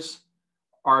features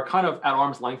are kind of at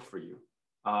arm's length for you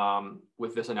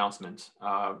with this announcement,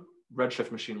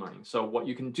 Redshift machine learning. So what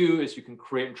you can do is you can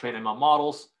create and train ML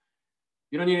models.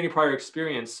 You don't need any prior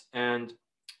experience. And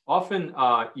often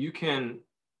you can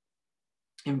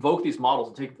invoke these models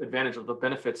and take advantage of the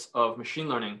benefits of machine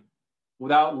learning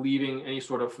without leaving any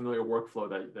sort of familiar workflow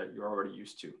that you're already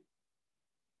used to.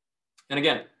 And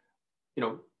again,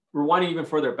 rewinding even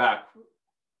further back,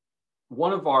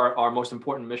 one of our most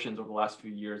important missions over the last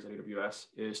few years at AWS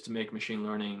is to make machine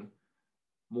learning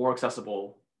more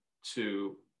accessible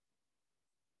to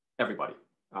everybody.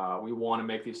 We want to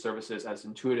make these services as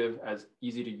intuitive, as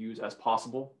easy to use as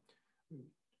possible.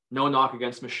 No knock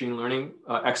against machine learning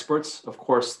experts. Of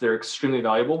course, they're extremely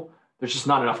valuable. There's just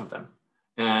not enough of them.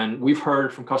 And we've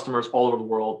heard from customers all over the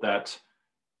world that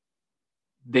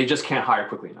they just can't hire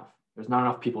quickly enough. There's not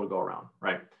enough people to go around,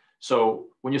 right? So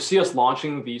when you see us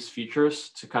launching these features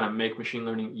to kind of make machine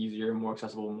learning easier, more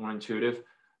accessible, more intuitive,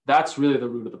 that's really the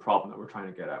root of the problem that we're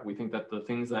trying to get at. We think that the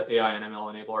things that AI and ML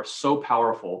enable are so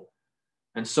powerful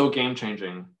and so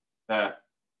game-changing that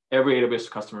every AWS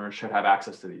customer should have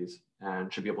access to these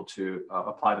and should be able to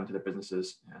apply them to their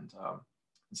businesses and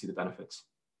see the benefits.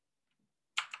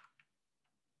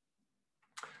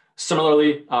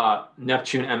 Similarly,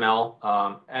 Neptune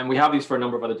ML, and we have these for a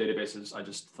number of other databases. I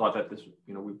just thought that this,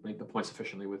 we make the point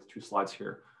sufficiently with 2 slides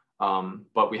here.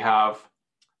 But we have,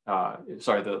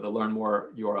 sorry, the learn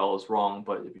more URL is wrong,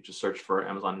 but if you just search for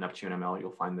Amazon Neptune ML,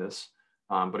 you'll find this.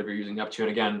 But if you're using Neptune,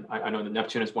 again, I know that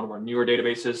Neptune is one of our newer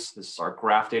databases. This is our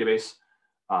graph database.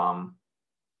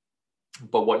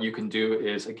 But what you can do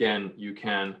is, again, you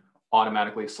can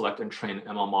automatically select and train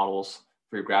ML models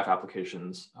for your graph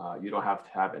applications. You don't have to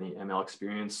have any ML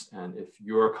experience. And if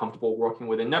you're comfortable working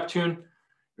within Neptune,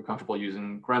 you're comfortable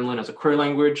using Gremlin as a query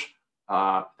language,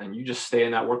 then you just stay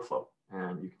in that workflow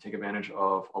and you can take advantage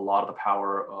of a lot of the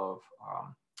power of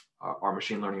our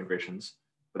machine learning integrations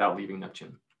without leaving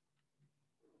Neptune.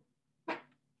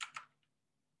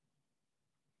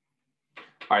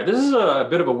 All right, this is a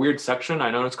bit of a weird section. I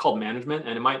know it's called management,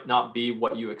 and it might not be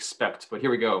what you expect, but here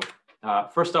we go.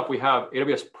 First up, we have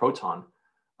AWS Proton.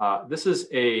 This is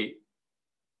a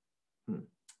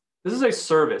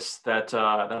service that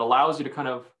allows you to kind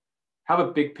of have a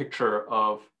big picture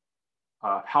of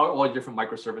how all your different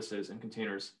microservices and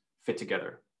containers fit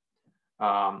together.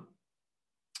 I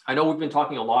know we've been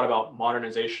talking a lot about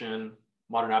modernization,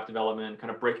 modern app development, kind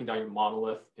of breaking down your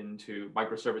monolith into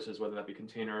microservices, whether that be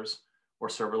containers or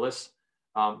serverless.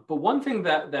 But one thing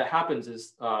that happens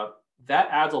is that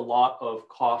adds a lot of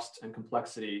cost and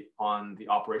complexity on the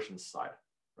operations side,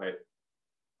 right?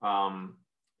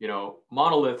 You know,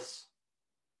 monoliths,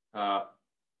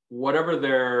 whatever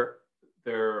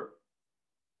their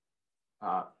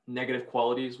negative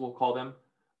qualities, we'll call them,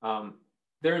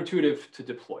 they're intuitive to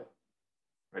deploy,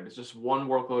 right? It's just one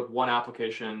workload, one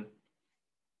application.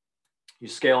 You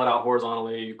scale it out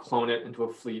horizontally, you clone it into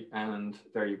a fleet, and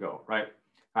there you go, right?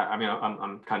 I mean,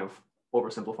 I'm kind of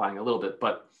oversimplifying a little bit,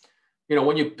 but you know,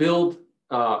 when you build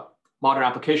modern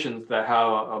applications that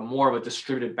have a more of a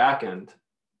distributed backend,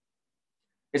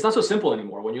 it's not so simple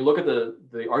anymore. When you look at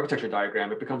the architecture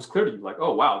diagram, it becomes clear to you, like,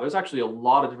 oh wow, there's actually a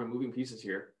lot of different moving pieces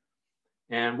here,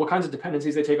 and what kinds of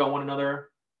dependencies they take on one another,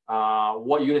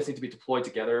 what units need to be deployed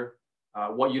together.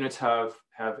 What units have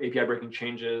API breaking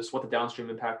changes, what the downstream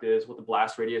impact is, what the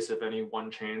blast radius, if any,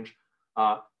 one change.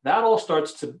 That all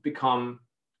starts to become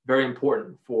very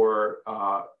important for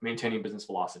maintaining business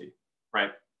velocity,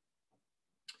 right?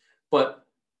 But,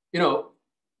 you know,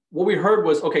 what we heard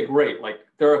was, okay, great. Like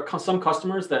there are some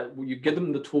customers that you give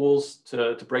them the tools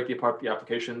to break apart the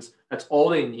applications. That's all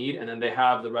they need. And then they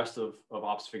have the rest of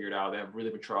ops figured out. They have a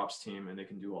really mature ops team and they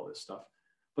can do all this stuff.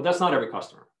 But that's not every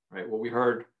customer, right? What we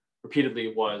heard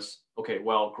repeatedly was, okay,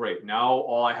 well, great. Now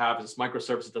all I have is this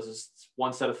microservice that does this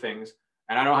one set of things,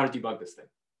 and I don't know how to debug this thing.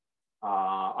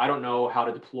 I don't know how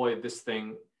to deploy this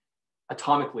thing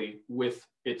atomically with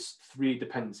its 3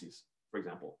 dependencies, for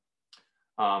example.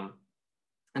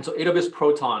 And so AWS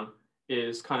Proton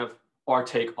is kind of our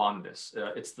take on this.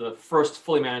 It's the first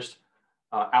fully managed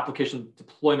application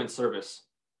deployment service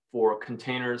for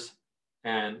containers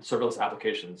and serverless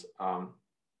applications.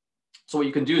 So what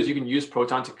you can do is you can use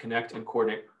Proton to connect and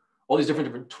coordinate all these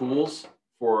different tools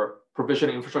for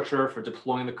provisioning infrastructure, for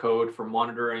deploying the code, for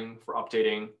monitoring, for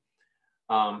updating.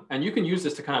 And you can use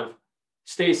this to kind of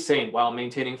stay sane while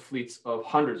maintaining fleets of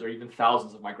hundreds or even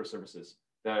thousands of microservices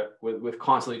that with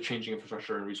constantly changing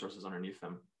infrastructure and resources underneath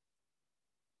them.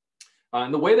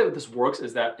 And the way that this works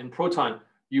is that in Proton,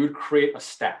 you would create a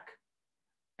stack.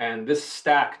 And this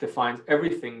stack defines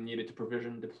everything needed to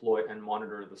provision, deploy, and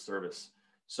monitor the service.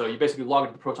 So you basically log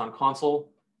into the Proton console,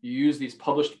 you use these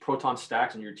published Proton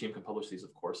stacks, and your team can publish these,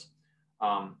 of course.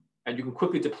 And you can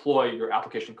quickly deploy your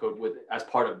application code as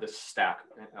part of this stack,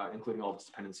 including all of its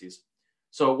dependencies.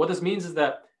 So what this means is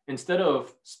that instead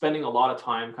of spending a lot of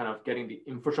time kind of getting the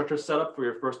infrastructure set up for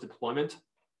your first deployment,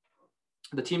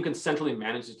 the team can centrally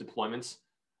manage these deployments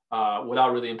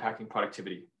without really impacting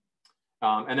productivity.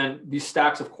 And then these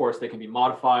stacks, of course, they can be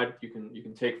modified. You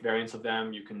can take variants of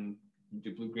them. You can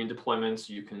do blue-green deployments.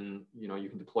 You can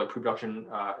deploy pre-production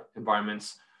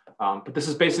environments. But this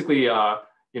is basically, I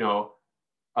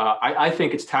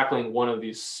think it's tackling one of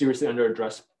these seriously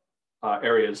under-addressed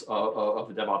areas of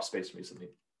the DevOps space recently.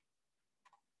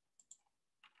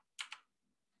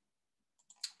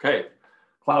 Okay,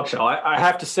 Cloud Shell. I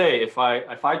have to say, if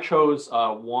I chose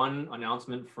one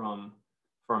announcement from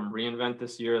reInvent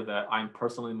this year that I'm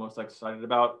personally most excited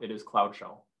about, it is Cloud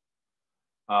Shell.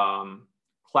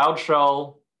 Cloud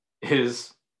Shell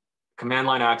is command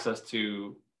line access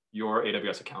to your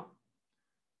AWS account.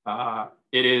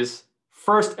 It is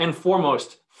first and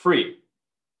foremost free,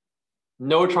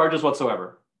 no charges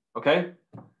whatsoever, okay?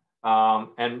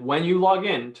 And when you log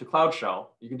in to Cloud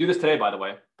Shell, you can do this today, by the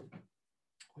way.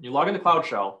 When you log into Cloud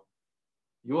Shell,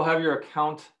 you will have your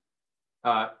account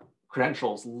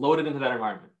credentials loaded into that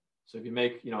environment. So if you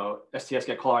make, STS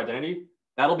get caller identity,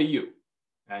 that'll be you.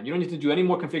 And you don't need to do any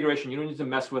more configuration. You don't need to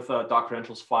mess with a doc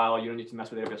credentials file. You don't need to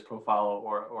mess with AWS profile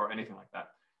or anything like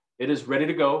that. It is ready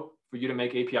to go for you to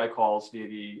make API calls via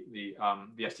the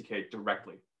SDK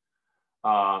directly.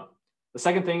 The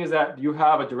second thing is that you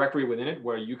have a directory within it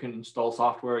where you can install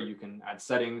software, you can add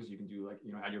settings, you can do like,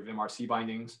 add your vimRC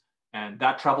bindings, and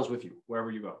that travels with you wherever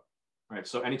you go, right?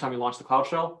 So anytime you launch the Cloud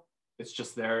Shell, it's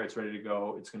just there, it's ready to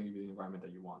go. It's going to give you the environment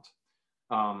that you want.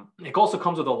 It also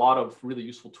comes with a lot of really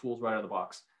useful tools right out of the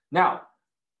box. Now,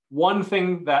 one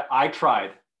thing that I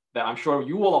tried that I'm sure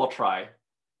you will all try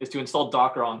is to install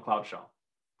Docker on Cloud Shell.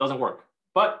 Doesn't work,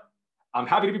 but I'm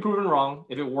happy to be proven wrong.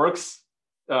 If it works,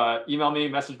 email me,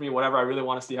 message me, whatever. I really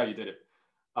want to see how you did it.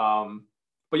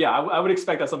 But yeah, I would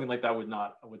expect that something like that would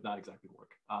not exactly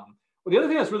work. Well, the other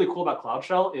thing that's really cool about Cloud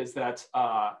Shell is that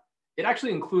it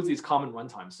actually includes these common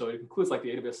runtimes. So it includes like the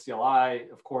AWS CLI,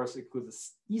 of course, it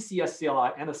includes the ECS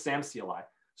CLI and the SAM CLI.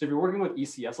 So if you're working with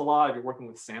ECS a lot, if you're working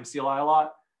with SAM CLI a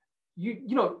lot,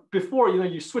 before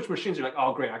you switch machines, you're like,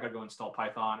 oh great, I gotta go install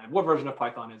Python, and what version of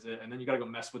Python is it? And then you gotta go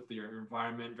mess with your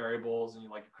environment variables and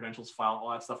your credentials file,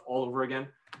 all that stuff all over again.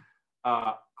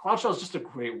 Cloud Shell is just a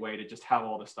great way to just have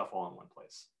all this stuff all in one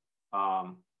place.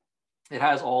 It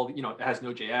has all, it has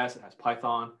Node.js, it has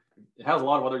Python, it has a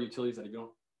lot of other utilities that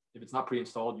if it's not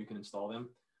pre-installed, you can install them.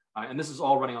 And this is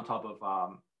all running on top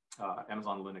of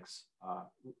Amazon Linux,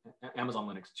 Amazon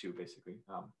Linux 2, basically.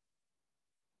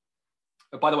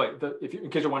 By the way, in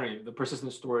case you're wondering, the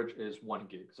persistent storage is 1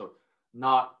 gig. So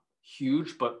not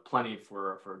huge, but plenty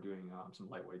for doing some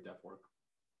lightweight dev work.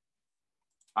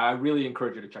 I really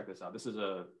encourage you to check this out.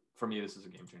 For me, this is a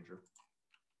game changer.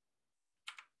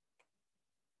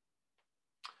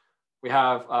 We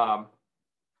have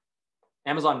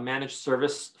Amazon Managed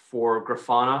Service for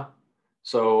Grafana.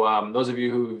 So those of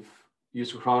you who've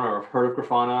used Grafana or have heard of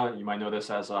Grafana, you might know this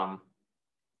as kind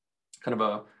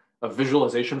of a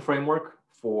visualization framework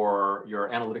for your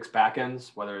analytics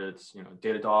backends, whether it's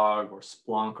Datadog or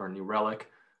Splunk or New Relic.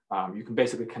 You can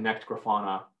basically connect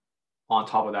Grafana on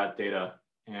top of that data,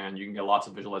 and you can get lots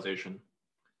of visualization.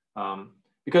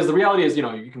 Because the reality is,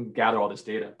 you can gather all this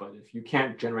data, but if you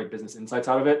can't generate business insights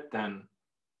out of it, then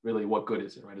really what good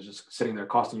is it, right? It's just sitting there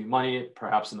costing you money.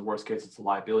 Perhaps in the worst case, it's a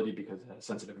liability because it has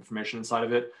sensitive information inside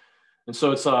of it. And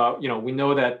so it's, we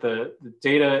know that the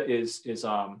data is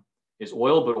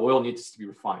oil, but oil needs to be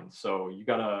refined. So you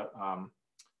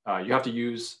have to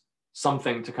use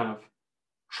something to kind of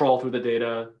trawl through the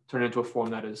data, turn it into a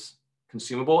form that is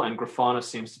consumable. And Grafana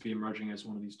seems to be emerging as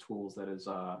one of these tools that is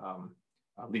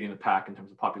leading the pack in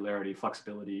terms of popularity,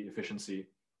 flexibility, efficiency.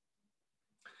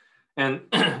 And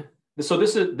so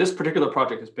this particular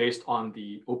project is based on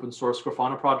the open source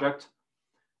Grafana project.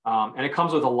 And it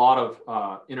comes with a lot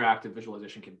of interactive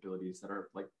visualization capabilities that are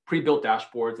like pre-built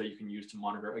dashboards that you can use to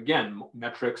monitor, again,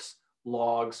 metrics,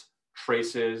 logs,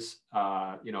 traces,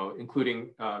 including,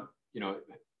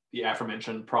 the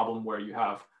aforementioned problem where you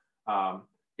have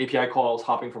API calls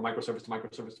hopping from microservice to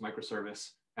microservice to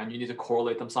microservice, and you need to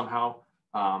correlate them somehow.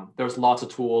 There's lots of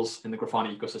tools in the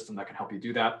Grafana ecosystem that can help you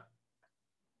do that.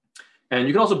 And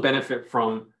you can also benefit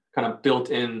from kind of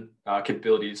built-in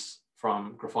capabilities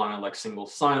from Grafana, like single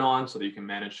sign-on, so that you can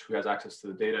manage who has access to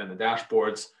the data and the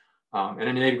dashboards. And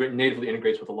it natively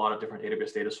integrates with a lot of different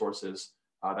AWS data sources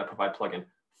that provide plugin.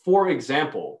 For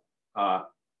example,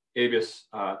 AWS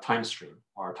TimeStream,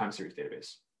 our time series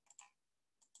database.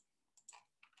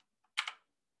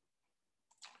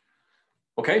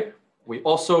 Okay, we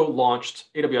also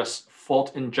launched AWS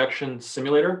Fault Injection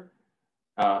Simulator.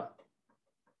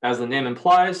 As the name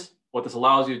implies, what this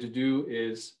allows you to do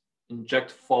is inject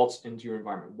faults into your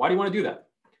environment. Why do you want to do that?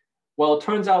 Well, it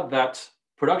turns out that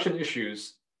production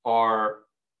issues are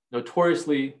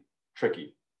notoriously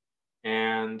tricky.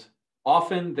 And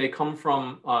often they come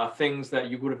from things that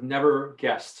you would have never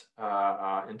guessed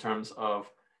in terms of,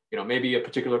 maybe a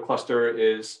particular cluster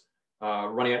is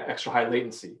running at extra high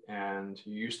latency, and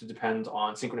you used to depend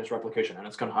on synchronous replication, and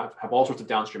it's going to have all sorts of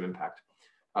downstream impact.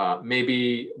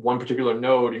 Maybe one particular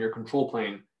node in your control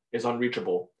plane is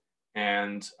unreachable,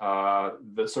 and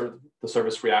the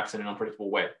service reacts in an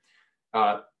unpredictable way.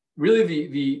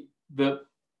 Really, the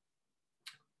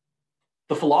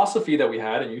philosophy that we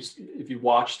had, and if you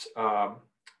watched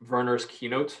Werner's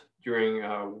keynote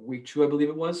during week 2, I believe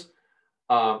it was,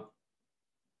 at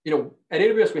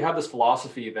AWS, we have this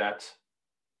philosophy that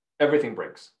everything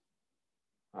breaks.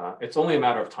 It's only a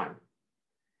matter of time.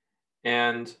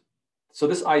 And so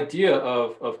this idea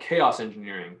of chaos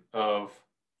engineering, of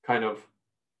kind of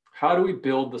how do we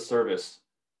build the service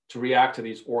to react to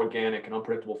these organic and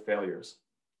unpredictable failures,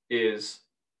 is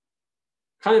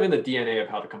kind of in the DNA of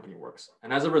how the company works.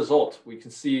 And as a result, we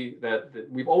can see that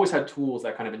we've always had tools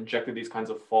that kind of injected these kinds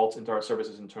of faults into our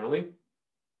services internally.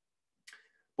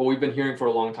 But we've been hearing for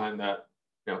a long time that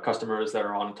customers that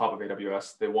are on top of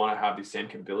AWS, they want to have these same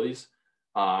capabilities.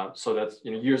 So that's,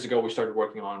 years ago, we started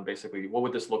working on basically what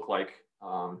would this look like.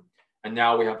 And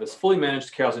now we have this fully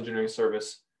managed chaos engineering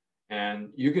service, and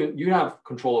you have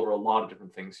control over a lot of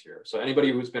different things here. So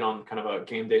anybody who's been on kind of a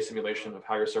game day simulation of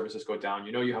how your services go down,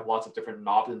 you have lots of different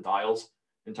knobs and dials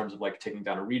in terms of like taking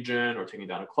down a region or taking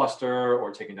down a cluster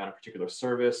or taking down a particular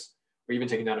service or even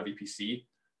taking down a VPC.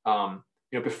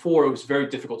 Before it was very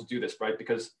difficult to do this, right?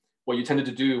 Because what you tended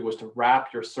to do was to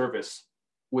wrap your service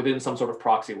within some sort of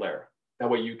proxy layer. That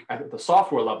way at the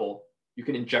software level, you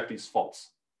can inject these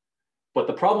faults. But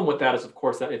the problem with that is, of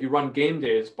course, that if you run game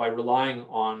days by relying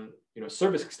on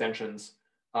service extensions,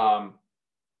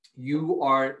 you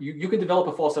can develop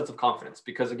a false sense of confidence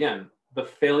because, again, the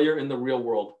failure in the real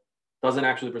world doesn't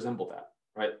actually resemble that,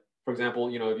 right? For example,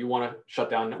 if you want to shut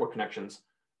down network connections,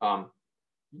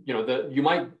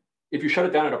 if you shut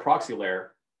it down at a proxy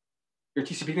layer, your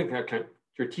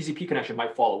TCP connection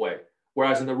might fall away.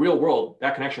 Whereas in the real world,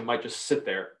 that connection might just sit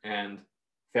there and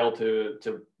fail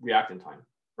to react in time,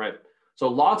 right? So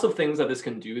lots of things that this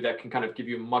can do that can kind of give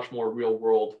you much more real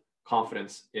world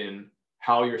confidence in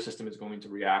how your system is going to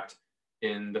react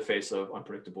in the face of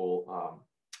unpredictable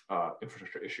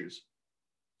infrastructure issues.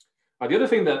 The other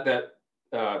thing that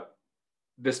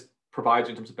this provides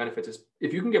in terms of benefits is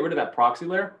if you can get rid of that proxy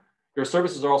layer, your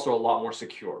services are also a lot more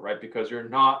secure, right? Because you're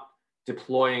not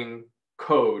deploying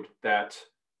code that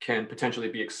can potentially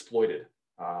be exploited.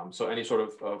 So any sort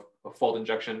of fault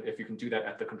injection, if you can do that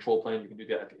at the control plane, you can do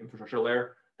that at the infrastructure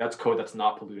layer, that's code that's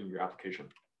not polluting your application.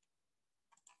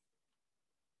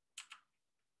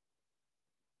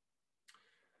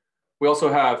 We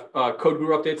also have code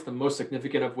guru updates, the most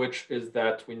significant of which is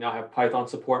that we now have Python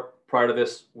support. Prior to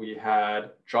this, we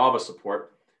had Java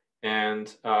support. And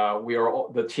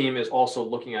the team is also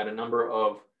looking at a number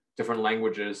of different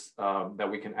languages that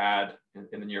we can add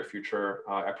in the near future.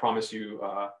 I promise you,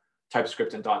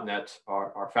 TypeScript and .NET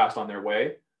are fast on their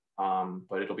way,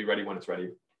 but it'll be ready when it's ready.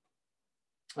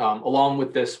 Along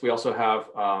with this, we also have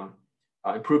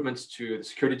improvements to the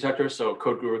security detector. So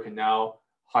Code Guru can now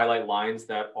highlight lines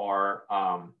that are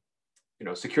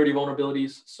security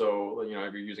vulnerabilities. So if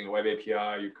you're using a web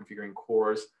API, you're configuring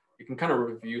cores, you can kind of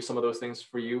review some of those things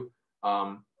for you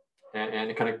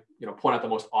and it kind of point out the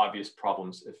most obvious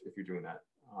problems if you're doing that.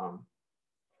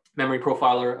 Memory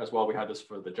profiler as well. We had this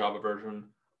for the Java version,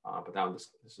 but now this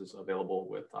is available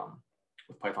with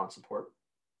Python support.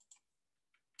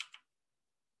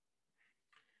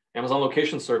 Amazon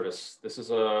Location Service. This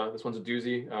one's a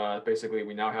doozy. Basically,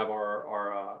 we now have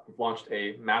we've launched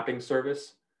a mapping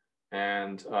service,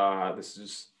 and this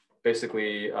is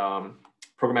basically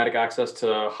programmatic access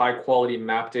to high quality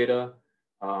map data.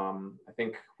 I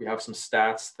think we have some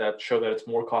stats that show that it's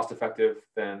more cost effective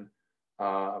than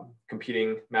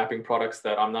competing mapping products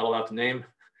that I'm not allowed to name.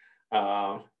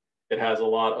 It has a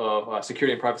lot of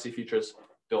security and privacy features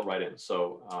built right in.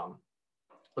 So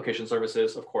location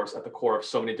services, of course, at the core of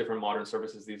so many different modern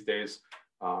services these days,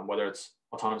 whether it's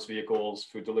autonomous vehicles,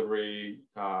 food delivery,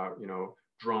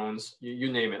 drones,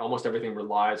 you name it. Almost everything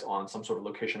relies on some sort of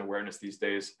location awareness these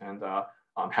days, and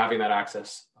having that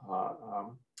access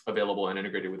available and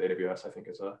integrated with AWS, I think,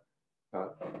 is a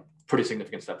pretty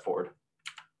significant step forward.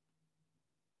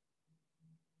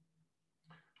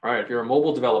 All right, if you're a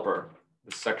mobile developer,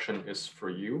 this section is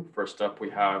for you. First up, we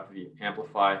have the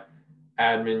Amplify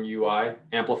admin UI.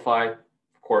 Amplify,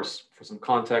 of course, for some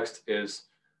context, is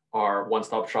our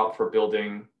one-stop shop for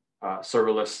building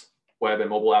serverless web and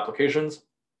mobile applications.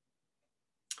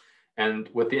 And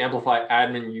with the Amplify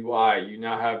admin UI, you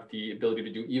now have the ability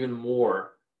to do even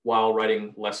more while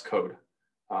writing less code.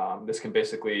 This can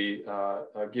basically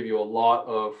give you a lot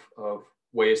of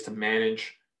ways to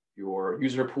manage your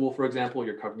user pool, for example,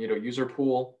 your Cognito user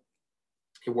pool.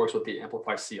 It works with the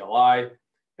Amplify CLI.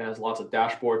 It has lots of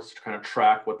dashboards to kind of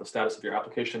track what the status of your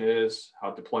application is,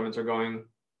 how deployments are going.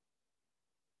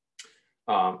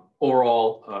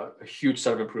 Overall, a huge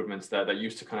set of improvements that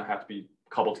used to kind of have to be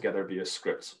cobbled together via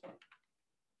scripts.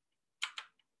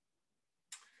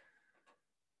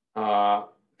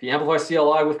 The Amplify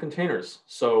CLI with containers.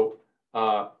 So,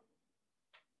 the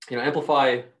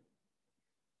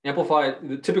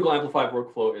typical Amplify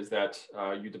workflow is that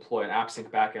you deploy an AppSync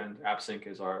backend. AppSync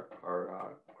is our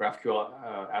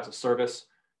GraphQL as a service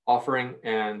offering,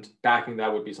 and backing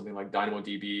that would be something like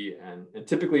DynamoDB, and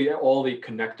typically all the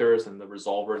connectors and the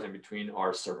resolvers in between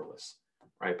are serverless,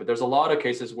 right? But there's a lot of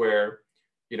cases where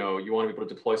you want to be able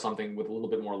to deploy something with a little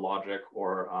bit more logic,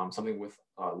 or something with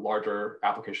larger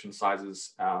application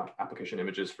sizes, application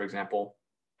images, for example.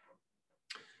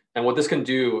 And what this can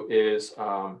do is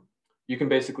you can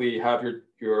basically have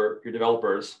your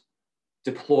developers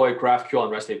deploy GraphQL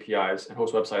and REST APIs and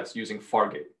host websites using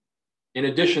Fargate, in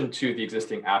addition to the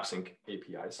existing AppSync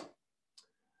APIs.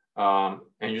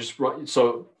 And you just run,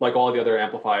 so like all the other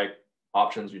Amplify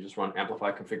options, you just run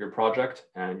Amplify configure project,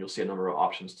 and you'll see a number of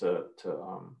options to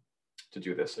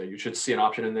do this. So you should see an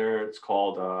option in there. It's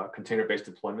called container-based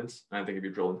deployments. And I think if you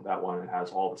drill into that one, it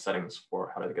has all the settings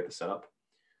for how to get this set up.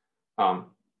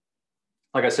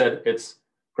 Like I said, it's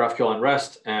GraphQL and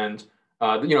REST, and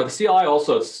the CLI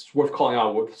also, it's worth calling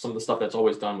out with some of the stuff that's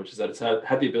always done, which is that it's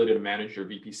had the ability to manage your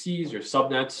VPCs, your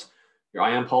subnets, your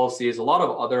IAM policies, a lot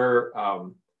of other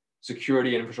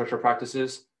security and infrastructure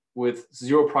practices with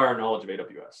zero prior knowledge of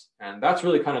AWS. And that's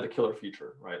really kind of the killer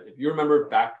feature, right? If you remember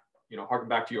back, harken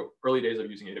back to your early days of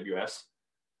using AWS,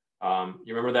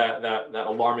 you remember that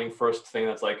alarming first thing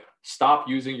that's like, stop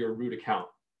using your root account,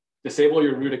 disable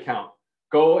your root account,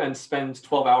 go and spend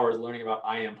 12 hours learning about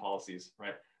IAM policies,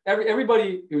 right?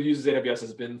 Everybody who uses AWS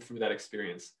has been through that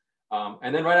experience.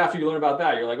 And then right after you learn about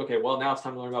that, you're like, okay, well, now it's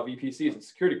time to learn about VPCs and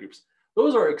security groups.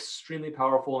 Those are extremely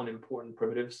powerful and important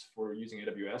primitives for using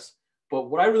AWS. But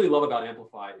what I really love about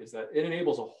Amplify is that it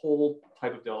enables a whole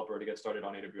type of developer to get started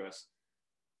on AWS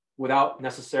without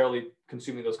necessarily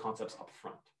consuming those concepts up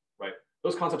front, right?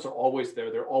 Those concepts are always there.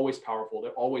 They're always powerful.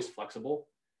 They're always flexible,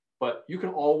 but you can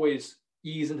always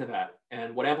ease into that.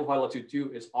 And what Amplify lets you do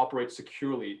is operate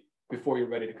securely before you're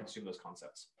ready to consume those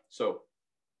concepts. So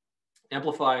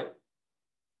Amplify,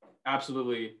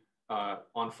 absolutely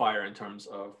on fire in terms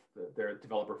of their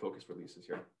developer-focused releases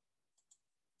here.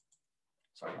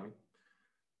 Sorry, honey.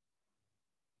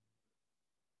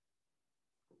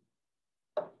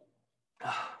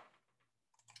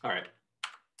 All right.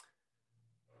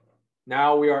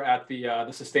 Now we are at the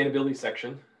sustainability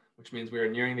section, which means we are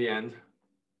nearing the end.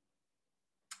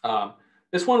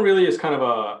 This one really is kind of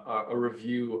a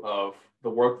review of the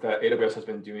work that AWS has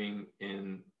been doing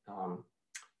in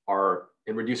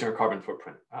reducing our carbon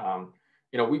footprint.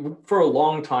 For a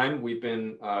long time, we've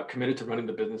been committed to running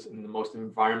the business in the most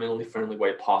environmentally friendly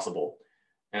way possible.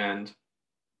 And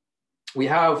we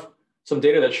have some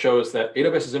data that shows that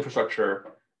AWS's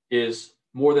infrastructure is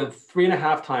more than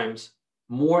 3.5 times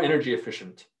more energy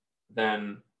efficient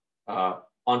than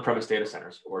on-premise data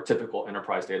centers or typical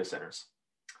enterprise data centers.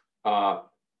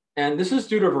 And this is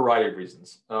due to a variety of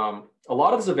reasons. A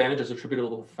lot of this advantage is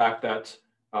attributable to the fact that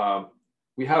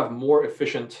we have more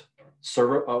efficient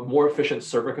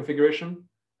server configuration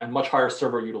and much higher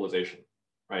server utilization,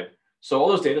 right? So all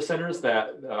those data centers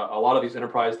that a lot of these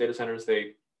enterprise data centers,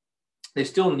 they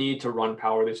still need to run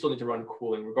power, they still need to run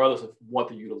cooling, regardless of what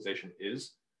the utilization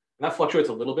is. And that fluctuates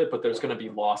a little bit, but there's going to be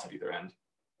loss at either end.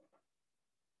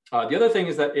 The other thing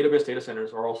is that AWS data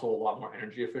centers are also a lot more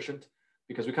energy efficient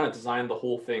because we kind of designed the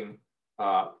whole thing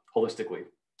holistically.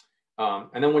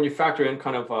 And then when you factor in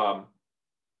kind of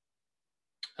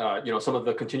some of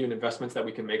the continued investments that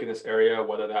we can make in this area,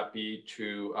 whether that be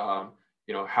to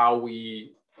how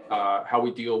we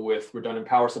deal with redundant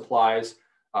power supplies,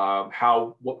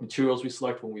 what materials we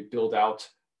select when we build out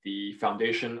the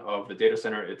foundation of the data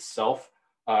center itself,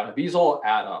 these all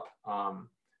add up.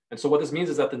 And so what this means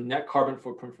is that the net carbon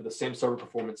footprint for the same server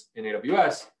performance in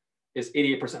AWS is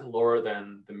 88% lower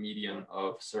than the median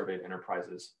of surveyed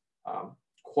enterprises.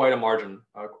 Quite a margin,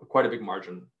 quite a big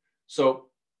margin. So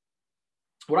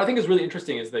what I think is really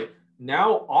interesting is that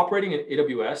now operating in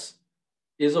AWS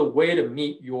is a way to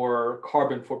meet your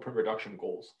carbon footprint reduction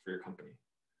goals for your company.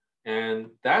 And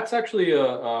that's actually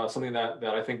something that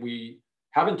I think we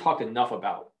haven't talked enough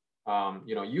about.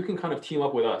 You can kind of team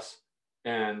up with us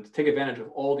and take advantage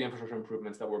of all the infrastructure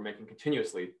improvements that we're making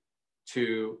continuously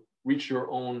to reach your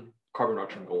own carbon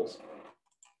reduction goals.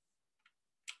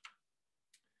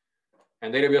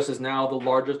 And AWS is now the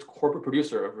largest corporate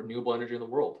producer of renewable energy in the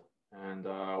world. And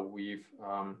we've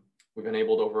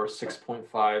enabled over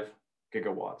 6.5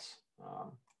 gigawatts.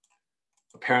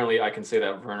 Apparently, I can say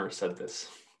that Werner said this.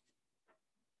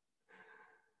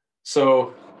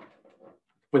 So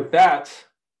with that,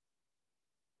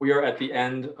 we are at the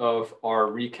end of our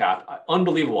recap.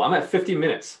 Unbelievable. I'm at 50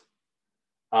 minutes.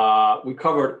 We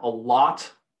covered a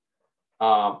lot.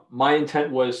 My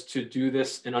intent was to do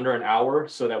this in under an hour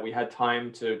so that we had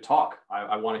time to talk.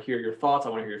 I want to hear your thoughts. I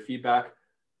want to hear your feedback.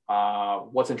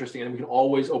 What's interesting, and we can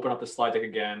always open up the slide deck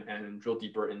again and drill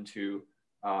deeper into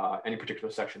any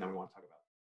particular section that we want to talk about.